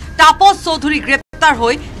দালাল তাপস চৌধুৰী গ্ৰেপ্তাৰ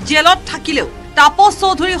হৈ জেলত থাকিলেও তাপস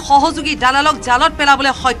চৌধুৰীৰ সহযোগী দালালক জালত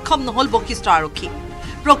পেলাবলৈ সক্ষম নহল বশিষ্ঠ আৰক্ষী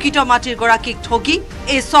প্ৰকৃত মাটিৰ গৰাকীক ঠগি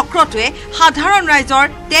এই চক্ৰটোৱে সাধাৰণ ৰাইজৰ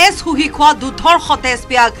তেজ শুহি খোৱা দুধৰ্ষ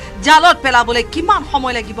তেজপিয়াক জালত পেলাবলৈ কিমান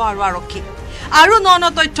সময় লাগিব আৰু আৰক্ষী আৰু ন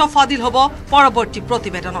তথ্য ফাদিল হ'ব পৰৱৰ্তী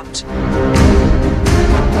প্ৰতিবেদনত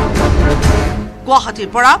গুৱাহাটীৰ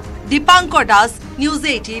পৰা Dipankar Das news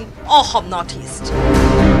 18 Assam north east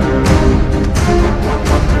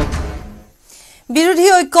বিৰোধী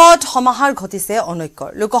ঐক্যত সমাহাৰ ঘটিছে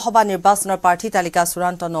অনৈক্যৰ লোকসভা নিৰ্বাচনৰ প্ৰাৰ্থী তালিকা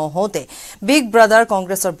চূড়ান্ত নহওঁতে বিগ ব্ৰাদাৰ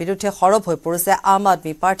কংগ্ৰেছৰ বিৰুদ্ধে সৰব হৈ পৰিছে আম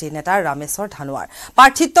আদমী পাৰ্টীৰ নেতা ৰামেশ্বৰ ধানোৱাৰ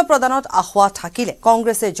প্ৰাৰ্থিত্ব প্ৰদানত আশা থাকিলে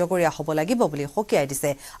কংগ্ৰেছে জগৰীয়া হ'ব লাগিব বুলি সকীয়াই দিছে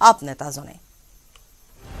আপ নেতাজনে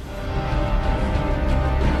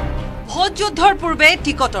ভোট যুদ্ধৰ পূৰ্বে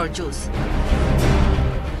টিকটৰ যুঁজ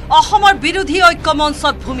অসমৰ বিৰোধী ঐক্য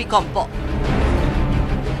মঞ্চত ভূমিকম্প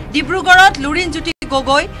ডিব্ৰুগড়ত লুৰিণজ্যোতি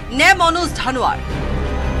গগৈ নে মনোজ ধানোৱাৰ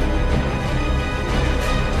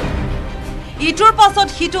ইটোৰ পাছত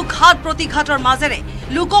সিটো ঘাট প্ৰতিঘাটৰ মাজেৰে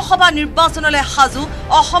লোকসভা নিৰ্বাচনলৈ সাজু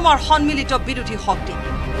অসমৰ সন্মিলিত বিৰোধী শক্তি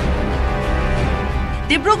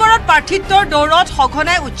ডিব্ৰুগড়ত প্ৰাৰ্থিত্বৰ দৌৰত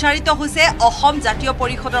সঘনাই উচ্চাৰিত হৈছে অসম জাতীয়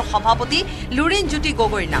পৰিষদৰ সভাপতি লুৰিণজ্যোতি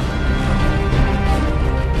গগৈৰ নাম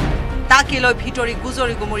তাকে লৈ ভিতৰি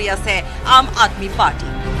গুজৰি গুমৰি আছে আম আদমী পাৰ্টি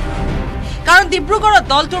কাৰণ ডিব্ৰুগড়ত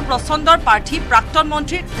দলটোৰ প্ৰচণ্ডৰ প্ৰাৰ্থী প্ৰাক্তন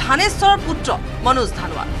মন্ত্ৰী ধানেশ্বৰৰ পুত্ৰ মনোজ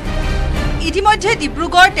ধানোৱাৰ ইতিমধ্যে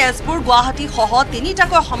ডিব্ৰুগড় তেজপুৰ গুৱাহাটী সহ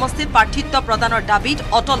তিনিটাকৈ সমষ্টিত প্ৰাৰ্থিত্ব প্ৰদানৰ দাবীত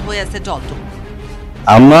অটল হৈ আছে দলটো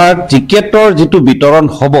আমাৰ টিকেটৰ যেটো বিতৰণ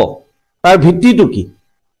হ'ব তাৰ ভিত্তিটো কি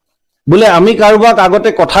বোলে আমি কাৰোবাক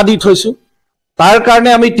আগতে কথা দি থৈছো তাৰ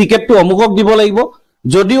কাৰণে আমি টিকেটটো অমুকক দিব লাগিব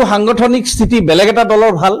যদিও সাংগঠনিক স্থিতি বেলেগ এটা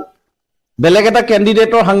দলৰ ভাল বেলেগ এটা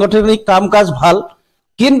ক্যান্ডিডেটৰ সাংগঠনিক কাম কাজ ভাল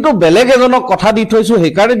কিন্তু বেলেগ এজনক কথা দি থৈছো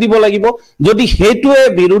হেকাৰে দিব লাগিব যদি হেতুৱে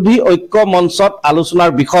বিৰোধী ঐক্য মঞ্চত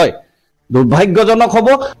আলোচনাৰ বিষয় দুৰ্ভাগ্যজনক হ'ব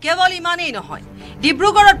কেৱল ইমানেই নহয়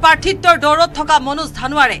ডিব্ৰুগড়ত প্ৰাৰ্থিত্বৰ দৌৰত থকা মনোজ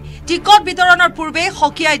ধানোৱাৰে টিকট বিতৰণৰ পূৰ্বে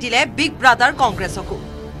সকীয়াই দিলে বিগ ব্ৰাদাৰ কংগ্ৰেছকো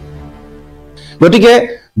গতিকে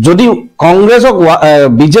যদি কংগ্ৰেছক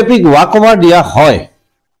বিজেপিক ৱাকওভাৰ দিয়া হয়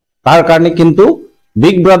তাৰ কাৰণে কিন্তু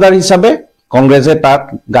বিগ ব্ৰাদাৰ হিচাপে কংগ্ৰেছে তাক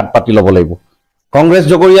গাত পাতি ল'ব লাগিব কংগ্ৰেছ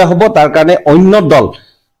জগৰীয়া হ'ব তাৰ কাৰণে অন্য দল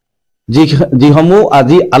যিসমূহ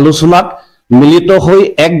আজি আলোচনাত মিলিত হৈ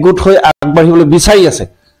একগোট হৈ আগবাঢ়িবলৈ বিচাৰি আছে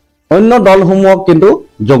অন্য দলসমূহক কিন্তু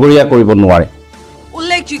জগৰীয়া কৰিব নোৱাৰে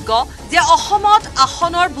উল্লেখযোগ্য যে অসমত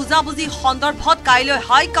আসনৰ বুজাবুজি সন্দৰ্ভত কাইলৈ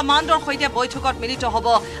হাই কমাণ্ডৰ সৈতে বৈঠকত মিলিত হ'ব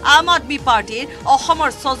আম আদমী পাৰ্টিৰ অসমৰ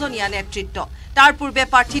ছজনীয়া নেতৃত্ব তাৰ পূৰ্বে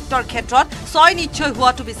প্ৰাৰ্থিত্বৰ ক্ষেত্ৰত ছয় নিশ্চয়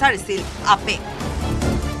হোৱাটো বিচাৰিছিল আপে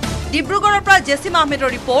ডিব্ৰুগড়ৰ পৰা জেছিম আহমেদৰ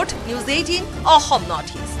report news 18 Assam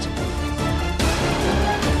north east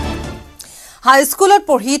হাইস্কুলত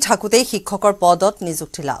পঢ়ি থাকোঁতে শিক্ষকৰ পদত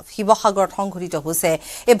নিযুক্তি লাভ শিৱসাগৰত সংঘটিত হৈছে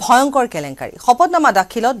এই ভয়ংকৰ কেলেংকাৰী শপতনামা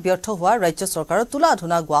দাখিলত ব্যৰ্থ হোৱা ৰাজ্য চৰকাৰৰ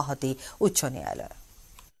তুলাধুনা গুৱাহাটী উচ্চ ন্যায়ালয়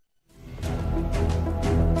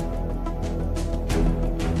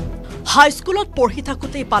হাইস্কুলত পঢ়ি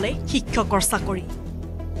থাকোঁতেই পালে শিক্ষকৰ চাকৰি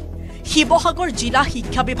শিৱসাগৰ জিলা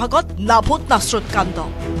শিক্ষা বিভাগত নাভূত নাশ্ৰুত কাণ্ড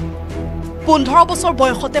 15 বছৰ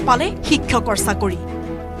বয়সতে পালে শিক্ষকৰ চাকৰি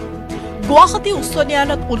গুৱাহাটী উচ্চ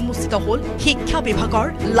ন্যায়ালয়ত উন্মোচিত হ'ল শিক্ষা বিভাগৰ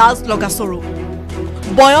লাজ লগা স্বৰূপ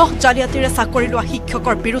বয়স জালিয়াতিৰে চাকৰি লোৱা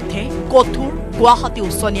শিক্ষকৰ বিৰুদ্ধে কঠোৰ গুৱাহাটী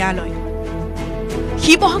উচ্চ ন্যায়ালয়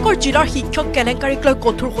শিৱসাগৰ জিলাৰ শিক্ষক কেলেংকাৰীক লৈ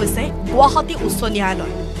কঠোৰ হৈছে গুৱাহাটী উচ্চ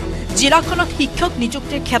ন্যায়ালয় জিলাখনত শিক্ষক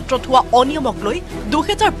নিযুক্তিৰ ক্ষেত্ৰত হোৱা অনিয়মক লৈ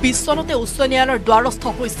 2020 চনতে উচ্চ ন্যায়ালয়ৰ দ্বাৰস্থ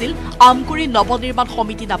হৈছিল আমগুৰি নৱনিৰ্মাণ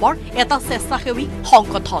সমিতি নামৰ এটা স্বেচ্ছাসেৱী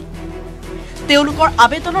সংগঠন তেওঁলোকৰ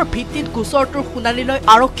আবেদনৰ ভিত্তিত গোচৰটোৰ শুনানিলৈ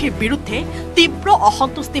আৰক্ষীৰ বিৰুদ্ধে তীব্ৰ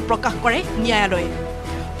অসন্তুষ্টি প্ৰকাশ কৰে ন্যায়ালয়ে।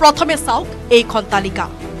 প্ৰথমে চাওক এইখন তালিকা।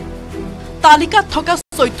 তালিকাত থকা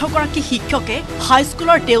 14গৰাকী শিক্ষকে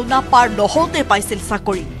হাইস্কুলৰ দেউনা পাৰ নহওঁতে পাইছিল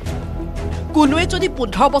চাকৰি। কোনোৱে যদি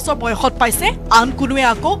 15 বছৰ বয়সত পাইছে, আন কোনোৱে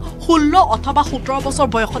আকৌ 16 অথবা 17 বছৰ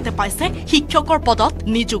বয়সতে পাইছে শিক্ষকৰ পদত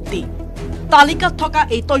নিযুক্তি। তালিকাত থকা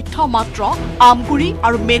এই তথ্য মাত্ৰ আমগুৰি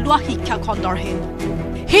আৰু মেলুৱা শিক্ষা খণ্ডৰহে।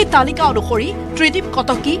 সেই তালিকা অনুসৰি ত্ৰিদীপ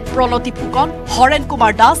কটকী, প্ৰণতি ফুকন, হৰেণ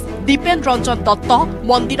কুমাৰ দাস, দীপেন ৰঞ্জন দত্ত,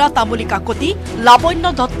 মন্দিৰা তামুলী কাকতি, লাৱণ্য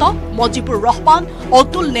দত্ত, মজিবুৰ ৰহমান,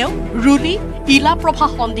 অতুল নেওগ, ৰুলি, ইলা প্ৰভা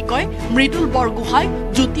সন্দিকৈ, মৃদুল বৰগোহাঁই,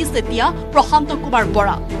 জ্যোতি চেতিয়া, প্ৰশান্ত কুমাৰ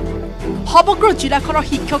বৰা। সমগ্ৰ জিলাখনৰ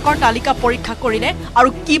শিক্ষকৰ তালিকা পৰীক্ষা কৰিলে আৰু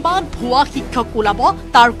কিমান ভুৱা শিক্ষক ওলাব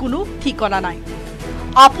তাৰ কোনো ঠিকনা নাই।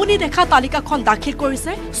 আপুনি দেখা তালিকাখন দাখিল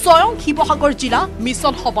কৰিছে স্বয়ং শিৱসাগৰ জিলা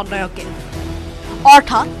মিছন সমন্বয়কে।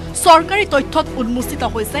 অৰ্থাৎ চৰকাৰী তথ্যত উন্মোচিত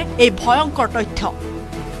হৈছে এই ভয়ংকৰ তথ্য।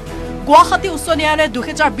 গুৱাহাটী উচ্চ ন্যায়ালয়ে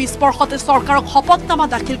 2020 বৰ্ষতে চৰকাৰক শপতনামা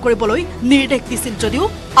দাখিল কৰিবলৈ নিৰ্দেশ দিছিল যদিও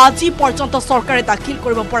আজি পৰ্যন্ত চৰকাৰে দাখিল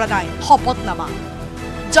কৰিব পৰা নাই শপতনামা,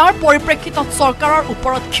 যাৰ পৰিপ্ৰেক্ষিতত চৰকাৰৰ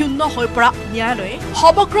ওপৰত ক্ষুণ্ণ হৈ পৰা ন্যায়ালয়ে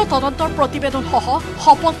সমগ্ৰ তদন্তৰ প্ৰতিবেদনসহ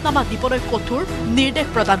শপতনামা দিবলৈ কঠোৰ নিৰ্দেশ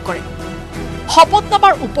প্ৰদান কৰে।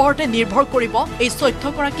 শপতনামাৰ ওপৰতে নিৰ্ভৰ কৰিব এই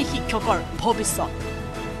 14গৰাকী শিক্ষকৰ ভৱিষ্যত।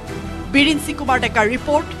 বিৰিঞ্চি কুমাৰ ডেকাৰ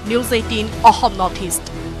report, news 18 Assam north east.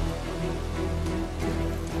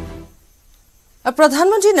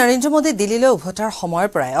 প্ৰধানমন্ত্ৰী নৰেন্দ্ৰ মোদী দিল্লীলৈ উভতাৰ সময়ৰ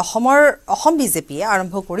পৰাই অসম বিজেপিয়ে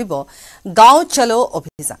আৰম্ভ কৰিব গাঁও চলো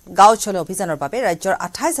অভিযান। গাঁও চলো অভিযানৰ বাবে ৰাজ্যৰ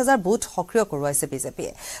 28,000 বুথ সক্ৰিয় কৰোৱাইছে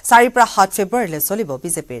বিজেপিয়ে। 4 পৰা 7 ফেব্ৰুৱাৰীলৈ চলিব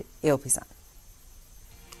বিজেপিৰ এই অভিযান।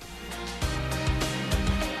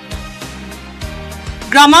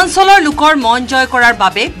 গ্ৰামাঞ্চলৰ লোকৰ মন জয় কৰাৰ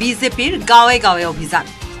বাবে বিজেপিৰ গাঁৱে গাঁৱে অভিযান।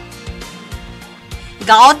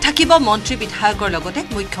 গাঁৱত থাকিব মন্ত্ৰী বিধায়কৰ লগতে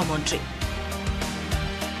মুখ্যমন্ত্ৰী।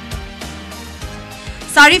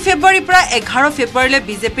 4 ফেব্ৰুৱাৰীৰ পৰা 11 ফেব্ৰুৱাৰীলৈ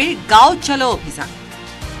বিজেপিৰ গাঁও চলো অভিযান।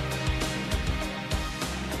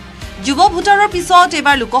 যুৱ ভোটাৰৰ পিছত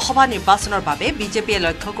এবাৰ লোকসভা নিৰ্বাচনৰ বাবে বিজেপিয়ে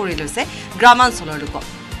লক্ষ্য কৰি লৈছে গ্ৰামাঞ্চলৰ লোকক।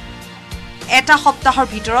 এটা সপ্তাহৰ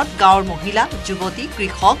ভিতৰত গাঁৱৰ মহিলা, যুৱতী,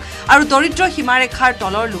 কৃষক আৰু দৰিদ্ৰ সীমাৰেখাৰ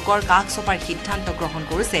তলৰ লোকৰ কাষ চপাৰ সিদ্ধান্ত গ্ৰহণ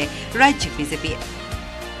কৰিছে ৰাজ্যিক বিজেপিয়ে।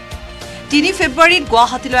 3 ফেব্ৰুৱাৰীত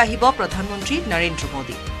গুৱাহাটীলৈ আহিব প্ৰধানমন্ত্ৰী নৰেন্দ্ৰ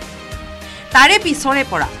মোদী। তাৰে পিছৰে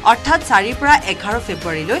পৰা অৰ্থাৎ 4 পৰা 11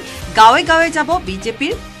 ফেব্ৰুৱাৰীলৈ গাঁৱে গাঁৱে যাব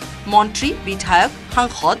বিজেপিৰ মন্ত্ৰী, বিধায়ক,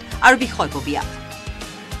 সাংসদ আৰু বিষয়ববীয়া।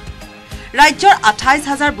 ৰাজ্যৰ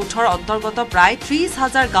 28,000 বুথৰ অন্তৰ্গত প্ৰায়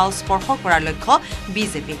 30,000 গাঁও স্পৰ্শ কৰাৰ লক্ষ্য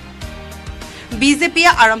বিজেপিৰ। বিজেপিয়ে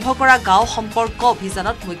আৰম্ভ কৰা গাঁও সম্পৰ্ক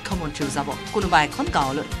অভিযানত মুখ্যমন্ত্ৰীও যাব কোনোবা এখন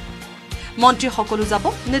গাঁৱলৈ। মন্ত্ৰীসকলো যাব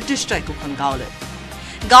নিৰ্দিষ্ট একোখন গাঁৱলৈ।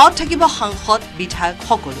 গাঁৱত থাকিব সাংসদ, বিধায়ক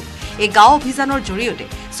সকলো। এই গাঁও অভিযানৰ জৰিয়তে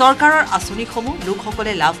চৰকাৰৰ আঁচনিসমূহ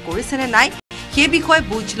লোকসকলে লাভ কৰিছে নে নাই সেই বিষয়ে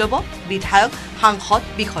বুজ ল'ব বিধায়ক, সাংসদ,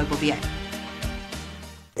 বিষয়ববীয়াই।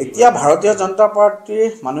 এতিয়া ভাৰতীয় জনতা পাৰ্টীৰ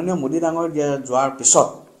মাননীয় মোদী ডাঙৰীয়া যোৱাৰ পিছত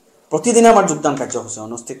প্ৰতিদিনে আমাৰ যোগদান কাৰ্যসূচী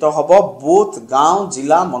অনুষ্ঠিত হ'ব বুথ, গাঁও,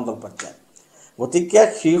 জিলা, মণ্ডল পৰ্যায়ত। গতিকে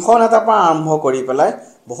শীৰ্ষ নেতাৰ পৰা আৰম্ভ কৰি পেলাই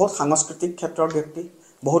বহুত সাংস্কৃতিক ক্ষেত্ৰৰ ব্যক্তি,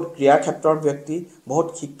 বহুত ক্ৰীড়া ক্ষেত্ৰৰ ব্যক্তি, বহুত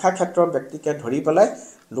শিক্ষা ক্ষেত্ৰৰ ব্যক্তিকে ধৰি পেলাই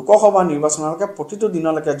লোকসভা নিৰ্বাচনলৈকে প্ৰতিটো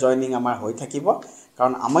দিনলৈকে জইনিং আমাৰ হৈ থাকিব।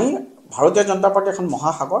 কাৰণ আমি ভাৰতীয় জনতা পাৰ্টী এখন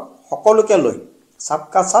মহাসাগৰ, সকলোকে লৈ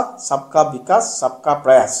সবকা সাথ, সবকা বিকাশ, সবকা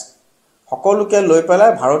প্ৰয়াস, সকলোকে লৈ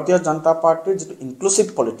পেলাই ভাৰতীয় জনতা পাৰ্টীৰ যিটো ইনক্লুচিভ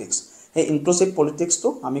পলিটিক্স, সেই ইনক্লুচিভ পলিটিক্সটো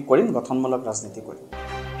আমি কৰিম, গঠনমূলক ৰাজনীতি কৰিম।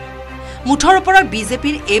 মুঠৰ ওপৰত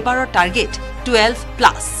বিজেপিৰ এইবাৰৰ টাৰ্গেট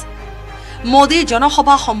 12+। মোদীৰ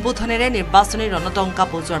জনসভা সম্বোধনেৰে নিৰ্বাচনী ৰণদংকা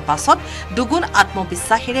বজোৱাৰ পাছত দুগুণ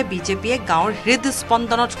আত্মবিশ্বাসেৰে বিজেপিয়ে গাঁৱৰ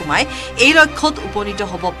হৃদস্পন্দনত সোমাই এই লক্ষ্যত উপনীত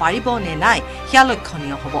হ'ব পাৰিব নে নাই সেয়া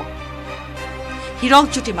লক্ষণীয় হ'ব।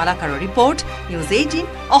 Hirakjyoti মালাকাৰৰ report, news 18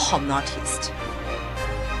 Assam north east.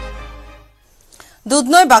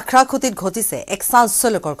 Dudhnoi বাখৰাখুটিত ঘটিছে এক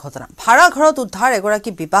চাঞ্চল্যকৰ ঘটনা। ভাড়া ঘৰত উদ্ধাৰ এগৰাকী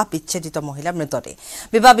বিবাহ বিচ্ছেদিত মহিলাৰ মৃতদেহ।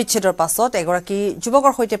 বিবাহ বিচ্ছেদৰ পাছত এগৰাকী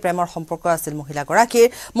যুৱকৰ সৈতে প্ৰেমৰ সম্পৰ্ক আছিল মহিলাগৰাকীৰ।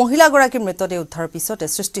 মহিলাগৰাকীৰ মৃতদেহ উদ্ধাৰৰ পিছতে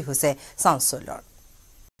সৃষ্টি হৈছে চাঞ্চল্যৰ।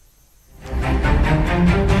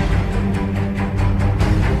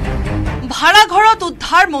 ভাড়া ঘৰত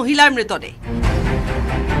উদ্ধাৰ মহিলাৰ মৃতদেহ।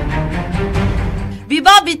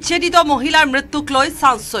 বিবাহ বিচ্ছেদিত মহিলাৰ মৃত্যুক লৈ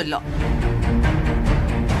চাঞ্চল্য।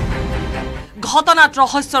 ঘটনাত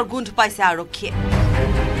ৰহস্যৰ গোন্ধ পাইছে আৰক্ষীয়ে।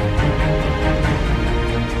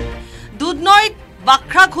 দুধনৈত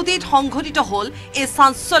বাখৰাখুটিত সংঘটিত হ'ল এই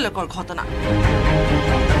চাঞ্চল্যকৰ ঘটনা।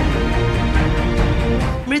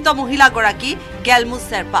 মৃত মহিলাগৰাকী গেলমু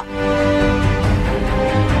শ্বেৰপা।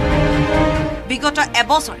 বিগত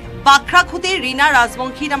এবছৰে বাখ্ৰাখুটিৰ ৰীনা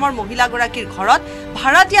ৰাজবংশী নামৰ মহিলাগৰাকীৰ ঘৰত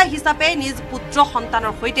ভাড়াতীয়া হিচাপে নিজ পুত্ৰ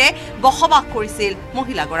সন্তানৰ সৈতে বসবাস কৰিছিল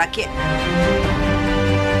মহিলাগৰাকীয়ে।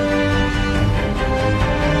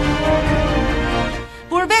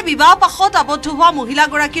 পূৰ্বে বিবাহ পাশত আবদ্ধ হোৱা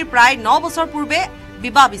মহিলাগৰাকীৰ প্ৰায় 9 বছৰ পূৰ্বে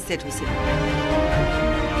বিবাহ বিচ্ছেদ হৈছিল।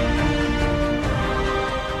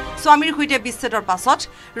 স্বামীৰ সৈতে বিচ্ছেদৰ পাছত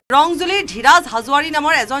ৰংজুলিৰ ধীৰাজ হাজোৱাৰী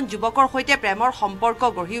নামৰ এজন যুৱকৰ সৈতে প্ৰেমৰ সম্পৰ্ক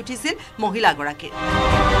গঢ়ি উঠিছিল মহিলাগৰাকীৰ।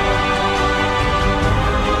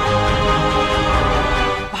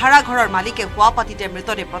 ভাড়াঘৰৰ মালিকে হোৱা পাতিতে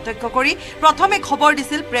মৃতদেহ প্ৰত্যক্ষ কৰি প্ৰথমে খবৰ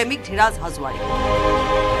দিছিল প্ৰেমিক ধীৰাজ হাজোৱাৰী।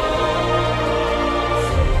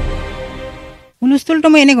 হুলস্থুলটো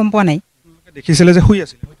মই এনে গম পোৱা নাই। দেখিছিলে যে শুই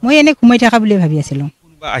আছিল, মই এনে ঘুমাই থকা বুলি ভাবি আছিলো।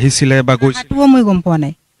 আহিছিলে বা গৈছিল মই গম পোৱা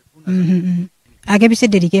নাই। আগে পিছে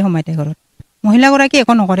দেৰিকে সোমাইতে ঘৰত। মহিলাগৰাকী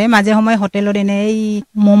একো নকৰে, মাজে সময়ে হোটেলত এনে এই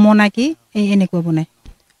ম'ম' নাকি এই এনেকুৱা বনায়।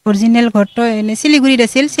 অৰিজিনেল ঘৰটো এনে শিলিগুৰিত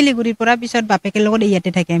আছিল, শিলিগুৰিৰ পৰা পিছত বাপেকৰ লগত ইয়াতে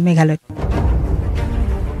থাকে মেঘালয়ত।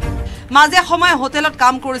 মাজে সময়ে হোটেলত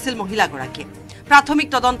কাম কৰিছিল মহিলাগৰাকীয়ে। প্ৰাথমিক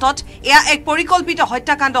তদন্তত এয়া এক পৰিকল্পিত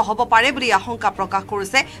হত্যাকাণ্ড হ'ব পাৰে বুলি আশংকা প্ৰকাশ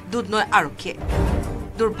কৰিছে দুধনৈ আৰক্ষীয়ে।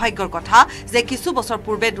 দুৰ্ভাগ্যৰ কথা যে কিছু বছৰ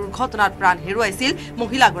পূৰ্বে দুৰ্ঘটনাত প্ৰাণ হেৰুৱাইছিল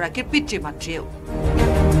মহিলাগৰাকীৰ পিতৃ মাতৃয়েও।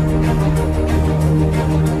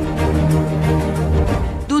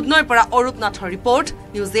 দুধনৈৰ পৰা অৰূপ নাথৰ report,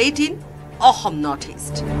 news 18 Assam north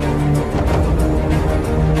east.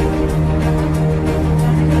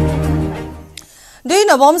 দুই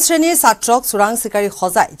নৱম শ্ৰেণীৰ ছাত্ৰক চোৰাং চিকাৰী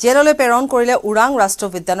সজাই জেললৈ প্ৰেৰণ কৰিলে ওৰাং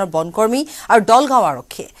ৰাষ্ট্ৰীয় উদ্যানৰ বনকৰ্মী আৰু দলগাঁও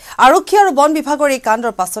আৰক্ষী আৰু বন বিভাগৰ এই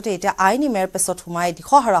কাণ্ডৰ পাছতে এতিয়া আইনী মেৰ পেছত সোমাই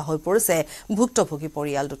দিশহাৰা হৈ পৰিছে ভুক্তভোগী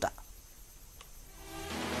পৰিয়াল দুটা।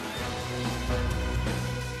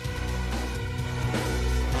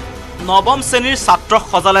 নৱম শ্ৰেণীৰ ছাত্ৰক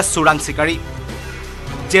সজালে চোৰাং চিকাৰী,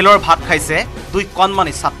 জেলৰ ভাত খাইছে দুই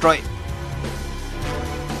কণমানি ছাত্ৰই।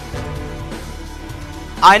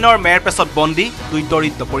 আইনৰ মেৰ পেছত বন্দী দুই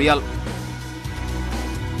দৰিদ্ৰ পৰিয়াল।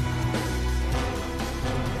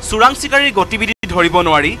 চোৰাং চিকাৰীৰ গতিবিধি ধৰিব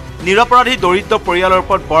নোৱাৰি নিৰপৰাধী দৰিদ্ৰ পৰিয়ালৰ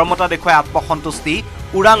ওপৰত বৰমতা দেখুৱাই আত্মসন্তুষ্টি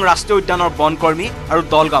ওৰাং ৰাষ্ট্ৰীয় উদ্যানৰ বনকৰ্মী আৰু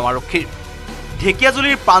দলগাঁও আৰক্ষীৰ।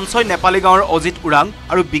 ঢেকিয়াজুলিৰ পাঞ্চৈ নেপালী গাঁৱৰ অজিত ওৰাং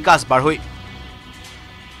আৰু বিকাশ বাৰৈ।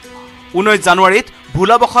 19 জানুৱাৰীত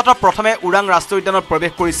ভুলবশতঃ প্ৰথমে ওৰাং ৰাষ্ট্ৰীয় উদ্যানত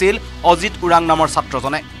প্ৰৱেশ কৰিছিল অজিত ওৰাং নামৰ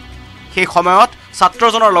ছাত্ৰজনে। সেই সময়ত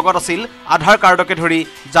ছাত্ৰজনৰ লগত আছিল আধাৰ কাৰ্ডকে ধৰি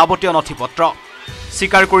যাৱতীয় নথি পত্ৰ।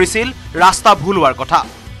 স্বীকাৰ কৰিছিল ৰাস্তা ভুল হোৱাৰ কথা,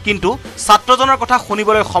 কিন্তু ছাত্ৰজনৰ কথা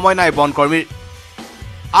শুনিবলৈ সময় নাই বনকৰ্মীৰ।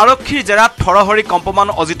 আৰক্ষীৰ জেৰাত থৰহৰি কম্পমান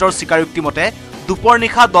অজিতৰ স্বীকাৰোক্তি মতে দুপৰ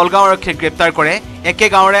নিশা দলগাঁও আৰক্ষীয়ে গ্ৰেপ্তাৰ কৰে একে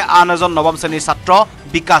গাঁৱৰে আন এজন নৱম শ্ৰেণীৰ ছাত্ৰ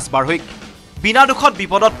বিকাশ বাৰৈক। বিনা দুখত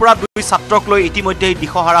বিপদত পৰা দুই ছাত্ৰক লৈ ইতিমধ্যেই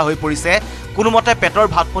দিশহাৰা হৈ পৰিছে কোনোমতে পেটৰ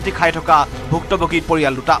ভাতমুঠি খাই থকা ভুক্তভোগী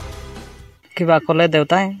পৰিয়াল দুটা। কিবা ক'লে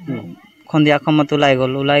দেউতাই, সন্ধিয়া সময়ত ওলাই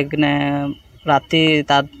গ'ল। ওলাই কিনে ৰাতি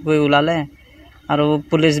তাত গৈ ওলালে আৰু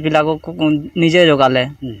পুলিচবিলাকক নিজে জগালে।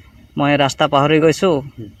 মই ৰাস্তা পাহৰি গৈছোঁ,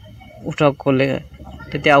 উঠক ক'লে।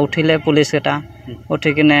 তেতিয়া উঠিলে পুলিচকেইটা, উঠি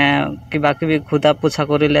কিনে কিবা কিবি সোধা পোছা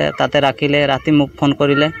কৰিলে, তাতে ৰাখিলে। ৰাতি মোক ফোন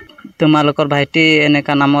কৰিলে, তোমালোকৰ ভাইটি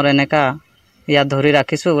এনেকা নামৰ এনেকা ইয়াত ধৰি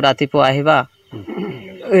ৰাখিছোঁ, ৰাতিপুৱা আহিবা,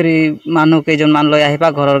 এৰি মানুহ কেইজনমান লৈ আহিবা,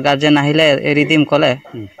 ঘৰৰ গাৰ্জেন আহিলে এৰি দিম ক'লে।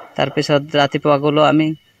 তাৰপিছত ৰাতিপুৱা গ'লোঁ আমি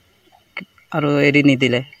আৰু এৰি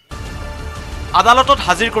নিদিলে। আদালতত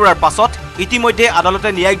হাজিৰ কৰাৰ পাছত ইতিমধ্যে আদালতে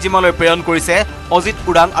ন্যায়িক জিম্মালৈ প্ৰেৰণ কৰিছে অজিত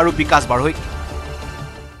ওৰাং আৰু বিকাশ বাৰৈক।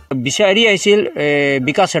 বিচাৰি আহিছিল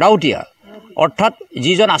বিকাশ ৰাউতীয়া, অৰ্থাৎ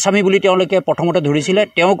যিজন আছামী বুলি তেওঁলোকে প্ৰথমতে ধৰিছিলে।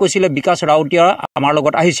 তেওঁ কৈছিলে বিকাশ ৰাউতীয়া আমাৰ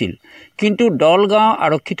লগত আহিছিল, কিন্তু দলগাঁও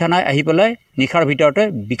আৰক্ষী থানাই আহি পেলাই নিশাৰ ভিতৰতে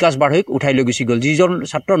বিকাশ বাৰৈক উঠাই লৈ গুচি গ'ল, যিজন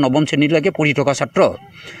ছাত্ৰ নৱম শ্ৰেণীলৈকে পঢ়ি থকা ছাত্ৰ।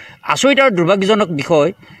 আচৰিত আৰু দুৰ্ভাগ্যজনক বিষয়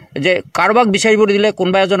যে কাৰোবাক বিচাৰিব দিলে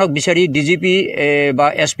কোনোবা এজনক বিচাৰি DGP বা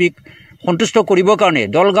SP-ক সন্তুষ্ট কৰিবৰ কাৰণে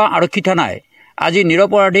দলগাঁও আৰক্ষী থানাই আজি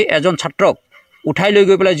নিৰপৰাধী এজন ছাত্ৰক উঠাই লৈ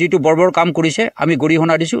গৈ পেলাই যিটো বৰ্বৰ কাম কৰিছে আমি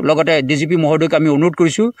গৰিহণা দিছোঁ। লগতে DGP মহোদয়ক আমি অনুৰোধ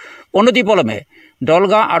কৰিছোঁ অনতিপলমে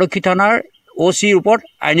দলগাঁও আৰক্ষী থানাৰ OC-ৰ ওপৰত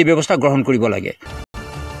আইনী ব্যৱস্থা গ্ৰহণ কৰিব লাগে।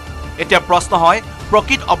 এতিয়া প্ৰশ্ন হয়,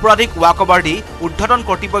 প্ৰকৃত অপৰাধীক ৱাকঅভাৰ দি উৰ্ধতন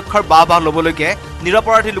কৰ্তৃপক্ষৰ বাহ ল'বলৈকে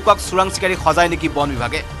নিৰপৰাধী লোকক চোৰাং চিকাৰী সজায় নেকি বন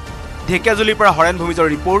বিভাগে? ঢেকিয়াজুলিৰ পৰা Haren ভূমিজৰ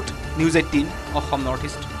report, news 18 Assam north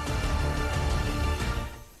east.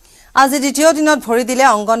 আজি দ্বিতীয় দিনত ভৰি দিলে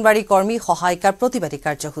অংগনবাড়ী কৰ্মী সহায়িকাৰ প্ৰতিবাদী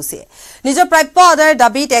কাৰ্যসূচীয়ে। নিজৰ প্ৰাপ্য আদায়ৰ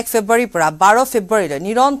দাবীত 1 ফেব্ৰুৱাৰীৰ পৰা 12 ফেব্ৰুৱাৰীলৈ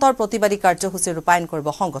নিৰন্তৰ প্ৰতিবাদী কাৰ্যসূচী ৰূপায়ণ কৰিব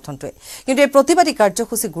সংগঠনটোৱে। কিন্তু এই প্ৰতিবাদী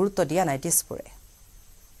কাৰ্যসূচী গুৰুত্ব দিয়া নাই দিছপুৰে।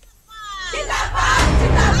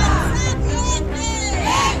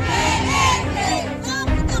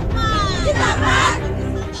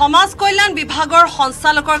 সমাজ কল্যাণ বিভাগৰ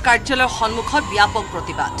সঞ্চালকৰ কাৰ্যালয়ৰ সন্মুখত ব্যাপক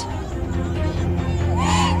প্ৰতিবাদ।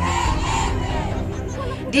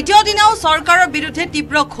 দ্বিতীয় দিনাও চৰকাৰৰ বিৰুদ্ধে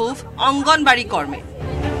তীব্ৰ ক্ষোভ অংগনবাড়ী কৰ্মী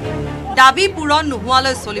দাবী পূৰণ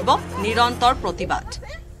নোহোৱালৈ চলিব নিৰন্তৰ প্ৰতিবাদ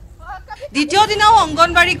দ্বিতীয় দিনাও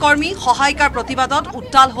অংগনবাড়ী কৰ্মী সহায়িকাৰ প্ৰতিবাদত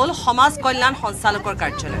উত্তাল হ'ল সমাজ কল্যাণ সঞ্চালকৰ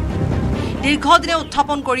কাৰ্যালয় দীৰ্ঘদিনে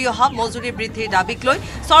উত্থাপন কৰি অহা মজুৰি বৃদ্ধিৰ দাবীক লৈ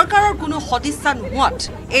চৰকাৰৰ কোনো সদিচ্ছা নোহোৱাত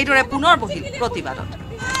এইদৰে পুনৰ বহিল প্ৰতিবাদত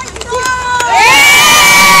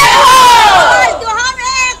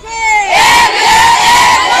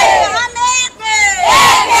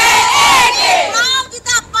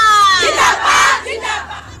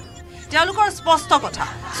তেওঁলোকৰ স্পষ্ট কথা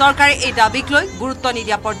চৰকাৰে এই দাবীক লৈ গুৰুত্ব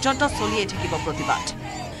নিদিয়া পৰ্যন্ত চলিয়ে থাকিব প্ৰতিবাদ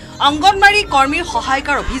অংগনবাড়ী কৰ্মীৰ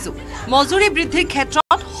সহায়িকাৰ অভিযোগ মজুৰি বৃদ্ধিৰ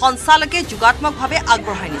ক্ষেত্ৰত সঞ্চালকে যোগাত্মকভাৱে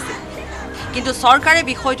আগবঢ়াই নিছিল কিন্তু চৰকাৰে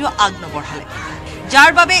বিষয়টো আগ নবঢ়ালে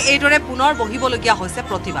যাৰ বাবে এইদৰে পুনৰ বহিবলগীয়া হৈছে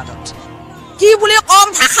প্ৰতিবাদত কি বুলি কম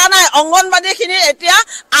ভাষা নাই অংগনবাড়ীখিনি এতিয়া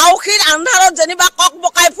আউখিৰ আন্ধাৰত যেনিবা কক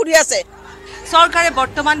বকাই ফুৰি আছে চৰকাৰে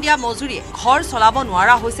বৰ্তমান দিয়া মজুৰিয়ে ঘৰ চলাব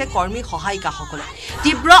নোৱাৰা হৈছে কৰ্মী সহায়িকাসকলে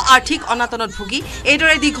তীব্ৰ আৰ্থিক অনাটনত ভুগি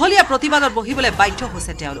এইদৰে দীঘলীয়া প্ৰতিবাদত বহিবলৈ বাধ্য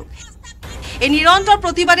হৈছে তেওঁলোক এই নিৰন্তৰ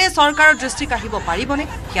প্ৰতিবাদে চৰকাৰৰ দৃষ্টি কাঢ়িব পাৰিবনে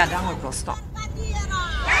সেয়া ডাঙৰ প্ৰশ্ন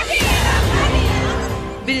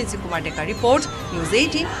বিৰিঞ্চি Kumar Deka report news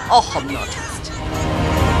 18 Assam north east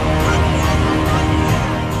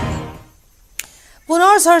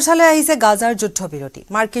পুনৰ চৰ্চালৈ আহিছে গাজাৰ যুদ্ধবিৰতি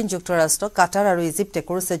মাৰ্কিন যুক্তৰাষ্ট্ৰ কাটাৰ আৰু ইজিপ্তে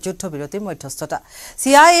কৰিছে যুদ্ধবিৰতিৰ মধ্যস্থতা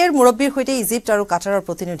চিআইএৰ মুৰব্বীৰ সৈতে ইজিপ্ত আৰু কাটাৰৰ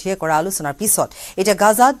প্ৰতিনিধিয়ে কৰা আলোচনাৰ পিছত এটা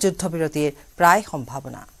গাজাত যুদ্ধবিৰতিৰ প্ৰায়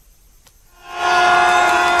সম্ভাৱনা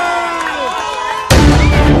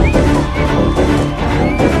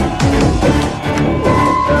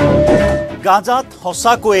গাজাত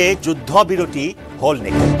সঁচাকৈয়ে যুদ্ধবিৰতি হল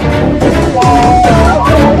নেকি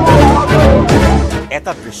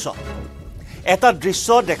এটা দৃশ্য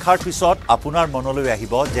দেখাৰ পিছত আপোনাৰ মনলৈ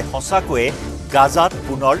আহিব যে সঁচাকৈয়ে গাজাত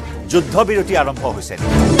পুনৰ যুদ্ধবিৰতি আৰম্ভ হৈছে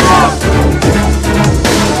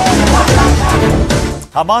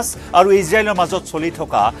হামাস আৰু ইজৰাইলৰ মাজত চলি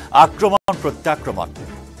থকা আক্ৰমণ প্ৰত্যাক্ৰমণ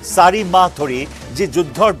 4 মাহ ধৰি যে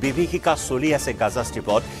যুদ্ধৰ বিভীষিকা চলি আছে গাজা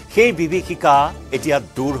ষ্ট্ৰীপত সেই বিভীষিকা এতিয়া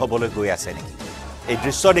দূৰ হ'বলৈ গৈ আছে নেকি এই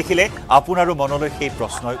দৃশ্য দেখিলে আপোনাৰো মনলৈ সেই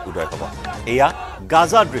প্ৰশ্নই উদয় হ'ব এয়া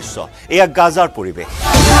গাজাৰ দৃশ্য এয়া গাজাৰ পৰিৱেশ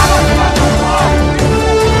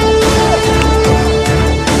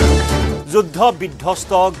যুদ্ধ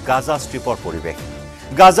বিধ্বস্ত গাজা ষ্ট্ৰীপৰ পৰিৱেশ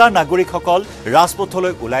গাজাৰ নাগৰিকসকল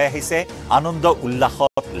ৰাজপথলৈ ওলাই আহিছে আনন্দ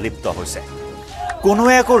উল্লাসত লিপ্ত হৈছে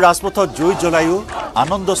কোনোৱে একো ৰাজপথত জুই জ্বলায়ো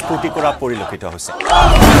আনন্দ স্ফূৰ্তি কৰা পৰিলক্ষিত হৈছে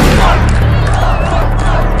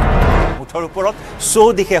মুঠৰ ওপৰত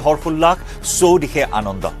চৌদিশে হৰ্ষোল্লাস চৌদিশে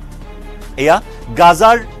আনন্দ এয়া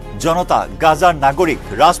গাজাৰ জনতা গাজাৰ নাগৰিক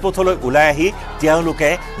ৰাজপথলৈ ওলাই আহি তেওঁলোকে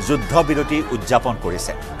যুদ্ধবিৰতি উদযাপন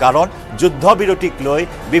কৰিছে কাৰণ যুদ্ধবিৰতিক লৈ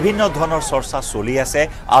বিভিন্ন ধৰণৰ চৰ্চা চলি আছে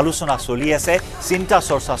আলোচনা চলি আছে চিন্তা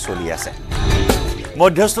চৰ্চা চলি আছে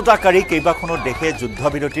মধ্যস্থতাকাৰী কেইবাখনো দেশে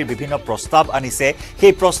যুদ্ধবিৰতিৰ বিভিন্ন প্ৰস্তাৱ আনিছে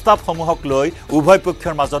সেই প্ৰস্তাৱসমূহক লৈ উভয়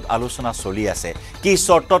পক্ষৰ মাজত আলোচনা চলি আছে কি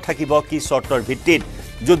চৰ্ত থাকিব কি চৰ্তৰ ভিত্তিত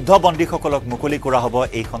যুদ্ধবন্দীসকলক মুকলি কৰা হ'ব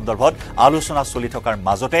এই সন্দৰ্ভত আলোচনা চলি থকাৰ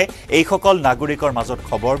মাজতে এইসকল নাগৰিকৰ মাজত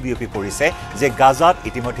খবৰ বিয়পি পৰিছে যে গাজাত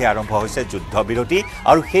ইতিমধ্যে আৰম্ভ হৈছে যুদ্ধবিৰতি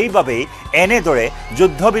আৰু সেইবাবেই এনেদৰে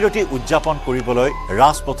যুদ্ধবিৰতি উদযাপন কৰিবলৈ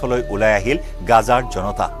ৰাজপথলৈ ওলাই আহিল গাজাৰ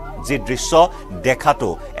জনতা যে দৃশ্য দেখাটো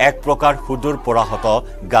এক প্ৰকাৰ সুদূৰ পৰাহত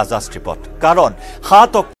গাজা ষ্ট্ৰীপত কাৰণ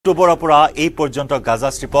 7 অক্টোবৰৰ পৰা এই পৰ্যন্ত গাজা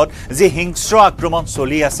ষ্ট্ৰীপত যে হিংস্ৰ আক্ৰমণ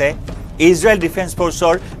চলি আছে ইজৰাইল ডিফেন্স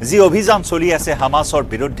ফৰ্চৰ যি অভিযান চলি আছে হামাসৰ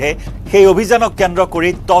বিৰুদ্ধে সেই অভিযানক কেন্দ্ৰ কৰি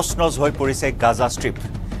তছনছ হৈ পৰিছে গাজা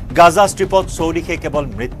ষ্ট্ৰীপত চৌদিশে কেৱল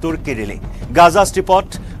মৃত্যুৰ কিৰিলি গাজা ষ্ট্ৰীপত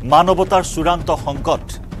মানৱতাৰ চূড়ান্ত সংকট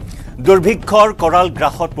দুৰ্ভিক্ষৰ কৰাল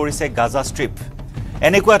গ্ৰাসত পৰিছে গাজা ষ্ট্ৰীপ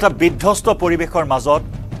এনেকুৱা এটা বিধ্বস্ত পৰিৱেশৰ মাজত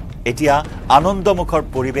এতিয়া আনন্দমুখৰ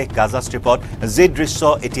পৰিৱেশ গাজা ষ্ট্ৰীপত যে দৃশ্য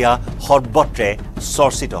এতিয়া সৰ্বত্ৰে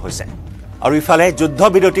চৰ্চিত হৈছে আৰু ইফালে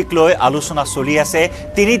যুদ্ধবিৰতিক লৈ আলোচনা চলি আছে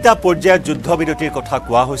তিনিটা পৰ্যায়ৰ যুদ্ধবিৰতিৰ কথা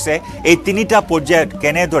কোৱা হৈছে এই তিনিটা পৰ্যায়ত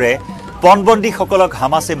কেনেদৰে পণবন্দীসকলক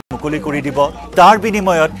হামাসে মুকলি কৰি দিব তাৰ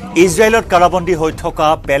বিনিময়ত ইজৰাইলত কাৰাবন্দী হৈ থকা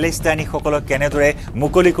পেলেষ্টাইনীসকলক কেনেদৰে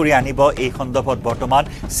মুকলি কৰি আনিব এই সন্দৰ্ভত বৰ্তমান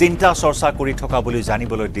চিন্তা চৰ্চা কৰি থকা বুলি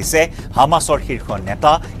জানিবলৈ দিছে হামাসৰ শীৰ্ষ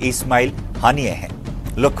নেতা ইছমাইল হানিয়েহে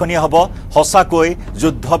লক্ষণীয় হ'ব সঁচাকৈ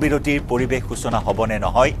যুদ্ধবিৰতিৰ পৰিৱেশ সূচনা হ'বনে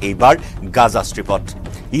নহয় এইবাৰ গাজা ষ্ট্ৰীপত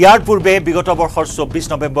ইয়াৰ পূৰ্বে বিগত বৰ্ষৰ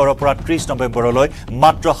 24 নৱেম্বৰৰ পৰা 30 নৱেম্বৰলৈ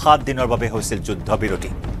মাত্ৰ 7 দিনৰ বাবে হৈছিল যুদ্ধবিৰতি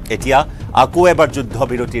এতিয়া আকৌ এবাৰ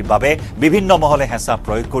যুদ্ধবিৰতিৰ বাবে বিভিন্ন মহলে হেঁচা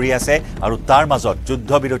প্ৰয়োগ কৰি আছে আৰু তাৰ মাজত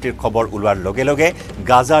যুদ্ধবিৰতিৰ খবৰ ওলোৱাৰ লগে লগে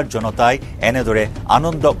গাজাৰ জনতাই এনেদৰে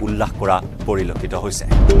আনন্দ উল্লাস কৰা পৰিলক্ষিত হৈছে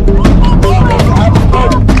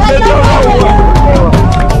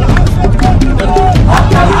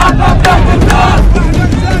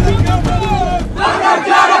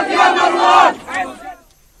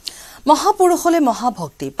সকলে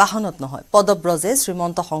মহাভক্তি বাহনত নহয় পদব্ৰজে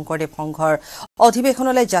শ্ৰীমন্ত শংকৰদেৱ সংঘৰ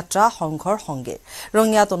অধিবেশনলৈ যাত্ৰা সংঘৰ সংগীত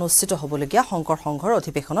ৰঙিয়াত অনুষ্ঠিত হ'বলগীয়া শংকৰ সংঘৰ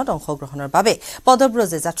অধিবেশনত অংশগ্ৰহণৰ বাবে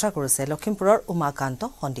পদব্ৰজে যাত্ৰা কৰিছে লখিমপুৰৰ উমাকান্ত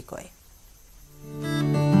সন্দিকৈ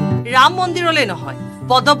ৰাম মন্দিৰলৈ নহয়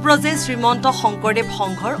পদব্ৰজে শ্ৰীমন্ত শংকৰদেৱ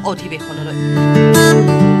সংঘৰ অধিবেশনলৈ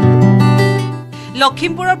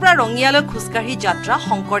লখিমপুৰৰ পৰা ৰঙিয়ালৈ খুজকাঢ়ি যাত্ৰা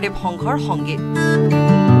শংকৰদেৱ সংঘৰ সংগীত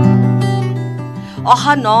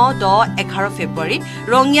অহা 9, 10, 11 ফেব্ৰুৱাৰীত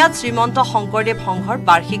ৰঙিয়াত শ্ৰীমন্ত শংকৰদেৱ সংঘৰ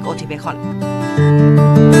বাৰ্ষিক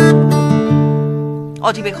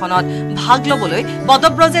অধিবেশনত ভাগ ল'বলৈ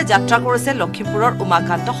পদব্ৰজে যাত্ৰা কৰিছে লখিমপুৰৰ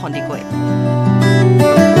উমাকান্ত সন্দিকৈ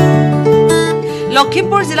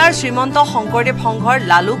লখিমপুৰ জিলাৰ শ্ৰীমন্ত শংকৰদেৱ সংঘৰ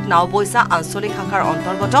লালুক নাওবৈচা আঞ্চলিক শাখাৰ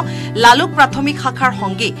অন্তৰ্গত লালুক প্ৰাথমিক শাখাৰ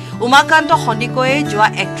সংগী উমাকান্ত সন্দিকৈয়ে যোৱা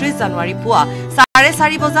 31 জানুৱাৰী পুৱা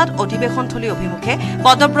 4:30 বজাত অধিবেশনথলী অভিমুখে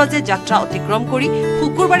পদব্ৰজে যাত্ৰা অতিক্ৰম কৰি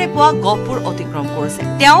শুকুৰবাৰে পুৱা গহপুৰ অতিক্ৰম কৰিছে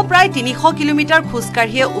তেওঁ প্ৰায় 300 কিলোমিটাৰ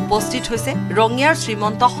খোজকাঢ়িয়ে উপস্থিত হৈছে ৰঙিয়াৰ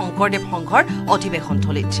শ্ৰীমন্ত শংকৰদেৱ সংঘৰ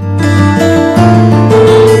অধিবেশনথলীত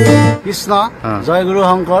কৃষ্ণ জয় গুৰু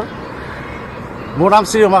শংকৰ মোৰ নাম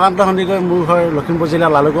শ্ৰী উমাকান্ত সন্দিকৈ মোৰ ঘৰ লখিমপুৰ জিলা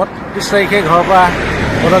লালুকত 30 তাৰিখে ঘৰৰ পৰা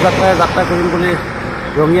পদযাত্ৰাৰে যাত্ৰা কৰিম বুলি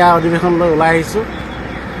ৰঙিয়া অধিবেশনলৈ ওলাই আহিছোঁ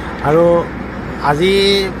আৰু আজি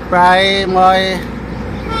প্ৰায় মই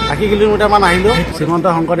 80 কিলোমিটাৰমান আহিলোঁ শ্ৰীমন্ত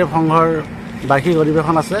শংকৰদেৱ সংঘৰ বাৰ্ষিক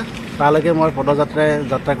অধিবেশন আছে তালৈকে মই পদযাত্ৰাৰে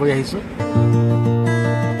যাত্ৰা কৰি আহিছোঁ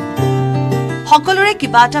সকলোৰে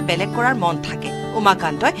কিবা এটা বেলেগ কৰাৰ মন থাকে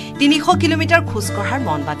উমাকান্তই 300 কিলোমিটাৰ খোজ কঢ়াৰ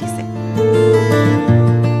মন বাটিছে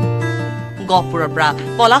গহপুৰৰ পৰা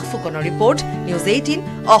পলাশ ফুকনৰ report news 18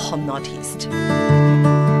 Assam north east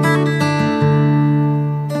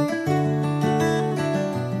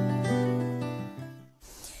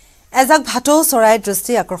এজাক ভাটৌ চৰাইৰ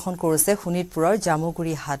দৃষ্টি আকৰ্ষণ কৰিছে শোণিতপুৰৰ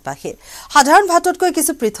জামুগুৰি হাটবাসীৰ সাধাৰণ ভাটৌতকৈ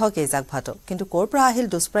কিছু পৃথক এজাক ভাটৌ কিন্তু ক'ৰ পৰা আহিল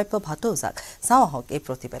দুষ্প্ৰাপ্য ভাটৌজাক চাওঁ আহক এই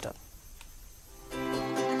প্ৰতিবেদন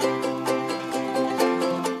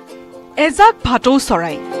এজাক ভাটৌ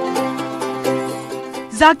চৰাই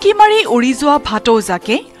জাকি মাৰি উৰি যোৱা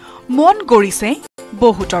ভাটৌজাকে মন গৰিছে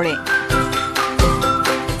বহুতৰে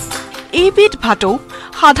এইবিধ ভাটৌ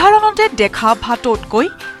সাধাৰণতে দেখা ভাটৌতকৈ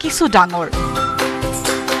কিছু ডাঙৰ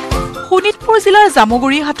শোণিতপুৰ জিলাৰ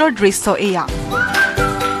জামুগুৰি হাটৰ দৃশ্য এয়া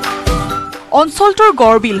অঞ্চলটোৰ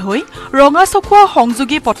গড়বিল হৈ ৰঙাচকুৱা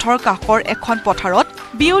সংযোগী পথৰ কাষৰ এখন পথাৰত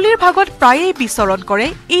বিয়লিৰ ভাগত প্ৰায়েই বিচৰণ কৰে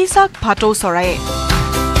এইজাক ভাটৌ চৰায়ে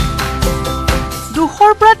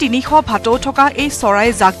 200 পৰা 300 ভাটৌ থকা এই চৰাই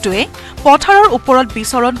জাকটোৱে পথাৰৰ ওপৰত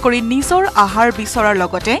বিচৰণ কৰি নিজৰ আহাৰ বিচৰাৰ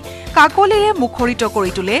লগতে কাকলিৰে মুখৰিত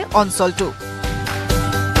কৰি তোলে অঞ্চলটো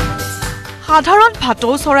সাধাৰণ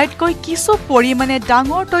ভাটৌ চৰাইতকৈ কিছু পৰিমাণে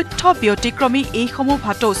ডাঙৰ তথ্য ব্যতিক্ৰমী এইসমূহ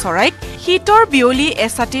ভাটৌ চৰাইক শীতৰ বিয়লি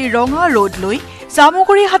এছাতি ৰঙা ৰ'দ লৈ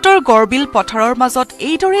জামুগুৰি হাটৰ গড়বিল পথাৰৰ মাজত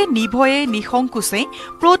এইদৰে নিভয়ে নিসংকোচে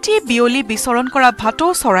প্ৰতি বিয়লি বিচৰণ কৰা ভাটৌ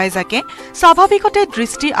চৰাইজাকে স্বাভাৱিকতে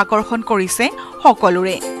দৃষ্টি আকৰ্ষণ কৰিছে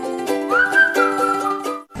সকলোৰে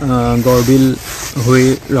গড়বিল হৈ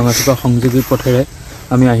ৰঙাচুকা সংযোগী পথেৰে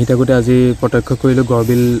আমি আহি থাকোঁতে আজি প্ৰত্যক্ষ কৰিলোঁ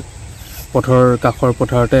গড়বিল পথৰ কাষৰ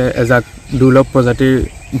পথাৰতে এজাক দুৰ্লভ প্ৰজাতিৰ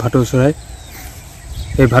ভাটৌ চৰাই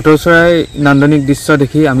এই ভাটৌ চৰাই নান্দনিক দৃশ্য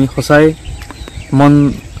দেখি আমি সঁচাই মন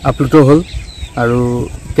আপ্লুত হ'ল আৰু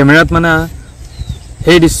কেমেৰাত মানে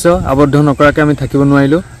সেই দৃশ্য আবদ্ধ নকৰাকৈ আমি থাকিব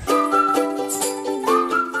নোৱাৰিলোঁ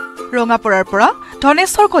ৰঙাপৰাৰ পৰা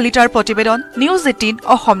ধনেশ্বৰ কলিতাৰ প্ৰতিবেদন নিউজ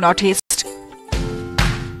 18 অসম নৰ্থ ইষ্ট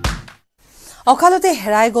অকালতে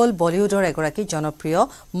হেৰাই গ'ল বলিউডৰ এগৰাকী জনপ্ৰিয়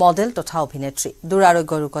মডেল তথা অভিনেত্ৰী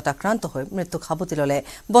দুৰাৰোগ্য ৰোগত আক্ৰান্ত হৈ মৃত্যুক সাৱটি ল'লে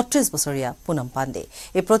 32 বছৰীয়া পুনম পাণ্ডে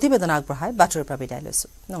এই প্ৰতিবেদন আগবঢ়াই বাতৰিৰ পৰা বিদায় লৈছো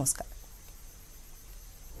নমস্কাৰ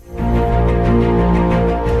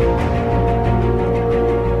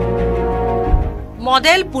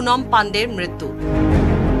মডেল পুনম পাণ্ডেৰ মৃত্যু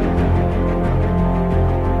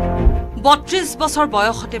 32 বছৰ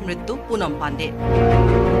বয়সতে মৃত্যু পুনম পাণ্ডেৰ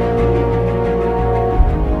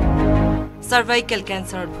সাৰ্ভাইকেল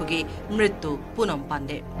কেন্সাৰত ভুগি মৃত্যু পুনম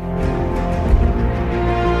পাণ্ডেৰ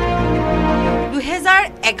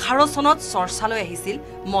 2011 চনত চৰ্চালৈ আহিছিল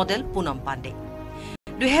মডেল পুনম পাণ্ডে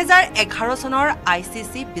 2011 চনৰ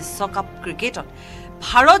ICC বিশ্বকাপ ক্ৰিকেটত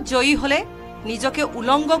ভাৰত জয়ী হলে নিজকে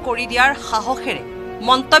উলংগ কৰি দিয়াৰ সাহসেৰে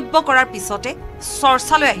মন্তব্য কৰাৰ পিছতে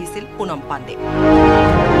চৰ্চালৈ আহিছিল পুনম পাণ্ডে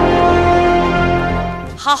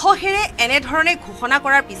সাহসেৰে এনে ধৰণে ঘোষণা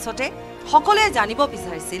কৰাৰ পিছতে সকলোৱে জানিব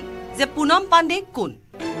বিচাৰিছিল যে পুনম পাণ্ডে কোন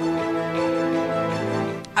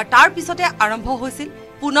আৰু তাৰ পিছতে আৰম্ভ হৈছিল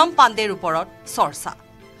পুনম পাণ্ডেৰ ওপৰত চৰ্চা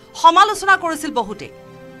সমালোচনা কৰিছিল বহুতে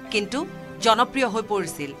কিন্তু জনপ্ৰিয় হৈ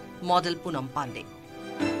পৰিছিল মডেল পুনম পাণ্ডে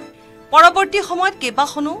পৰৱৰ্তী সময়ত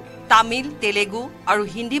কেইবাখনো তামিল তেলেগু আৰু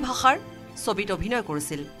হিন্দী ভাষাৰ ছবিত অভিনয়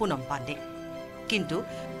কৰিছিল পুনম পাণ্ডে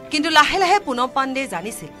কিন্তু লাহে লাহে পুনম পাণ্ডে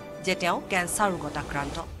জানিছিল যে তেওঁ কেঞ্চাৰ ৰোগত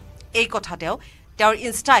আক্ৰান্ত এই কথা তেওঁৰ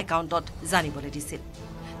ইনষ্টা একাউণ্টত জানিবলৈ দিছিল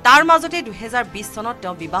তাৰ মাজতে 2020 চনত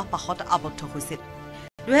তেওঁ বিবাহ পাশত আবদ্ধ হৈছিল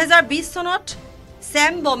 2020 চনত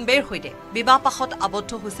স্যাম বম্বেৰ সৈতে বিবাহ পাশত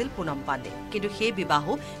আবদ্ধ হৈছিল পুনম পাণ্ডে কিন্তু সেই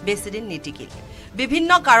বিবাহো বেছিদিন নিটিকিল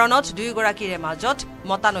বিভিন্ন কাৰণত দুয়োগৰাকীৰে মাজত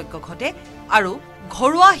মতানৈক্য ঘটে আৰু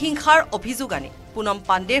ঘৰুৱা হিংসাৰ অভিযোগ আনি পুনম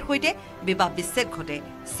পাণ্ডেৰ সৈতে বিবাহ বিচ্ছেদ ঘটে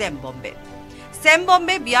স্যাম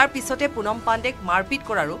বম্বে বিয়াৰ পিছতে পুনম পাণ্ডেক মাৰপিট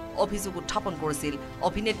কৰাৰো অভিযোগ উত্থাপন কৰিছিল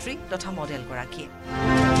অভিনেত্ৰী তথা মডেলগৰাকীয়ে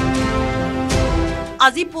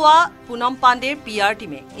আজি পুৱা পুনম পাণ্ডেৰ পিআৰ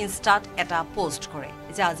টিমে ইনষ্টাত এটা পোষ্ট কৰে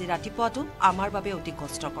যে আজি ৰাতিপুৱাটো আমাৰ বাবে অতি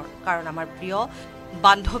কষ্টকৰ কাৰণ আমাৰ প্ৰিয়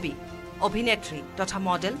বান্ধৱী অভিনেত্ৰী তথা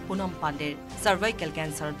মডেল পুনম পাণ্ডেৰ সাৰ্ভাইকেল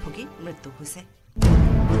কেঞ্চাৰত ভুগি মৃত্যু হৈছে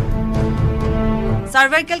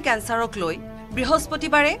সাৰ্ভাইকেল কেঞ্চাৰক লৈ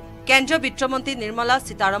বৃহস্পতিবাৰে কেন্দ্ৰীয় বিত্তমন্ত্ৰী নিৰ্মলা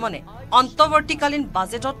সীতাৰমণে অন্তৱৰ্তীকালীন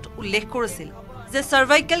বাজেটত উল্লেখ কৰিছিল যে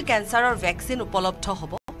সাৰ্ভাইকেল কেঞ্চাৰৰ ভেকচিন উপলব্ধ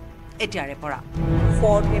হ'ব এতিয়াৰে পৰা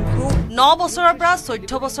 9 বছৰৰ পৰা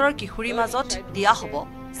 14 বছৰৰ কিশোৰীৰ মাজত দিয়া হ'ব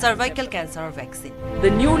সাৰ্ভাইকেল কেঞ্চাৰৰ ভেকচিন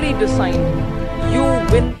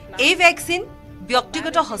এই ভেকচিন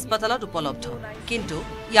ব্যক্তিগত হস্পিটেলত উপলব্ধ কিন্তু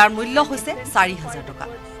ইয়াৰ মূল্য হৈছে 4,000 টকা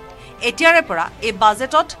এতিয়াৰে পৰা এই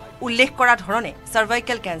বাজেটত উল্লেখ কৰা ধৰণে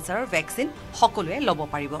সাৰ্ভাইকেল কেঞ্চাৰৰ ভেকচিন সকলোৱে ল'ব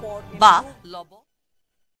পাৰিব বা ল'ব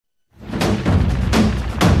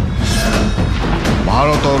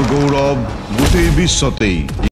ভাৰতৰ গৌৰৱ গোটেই বিশ্বতেই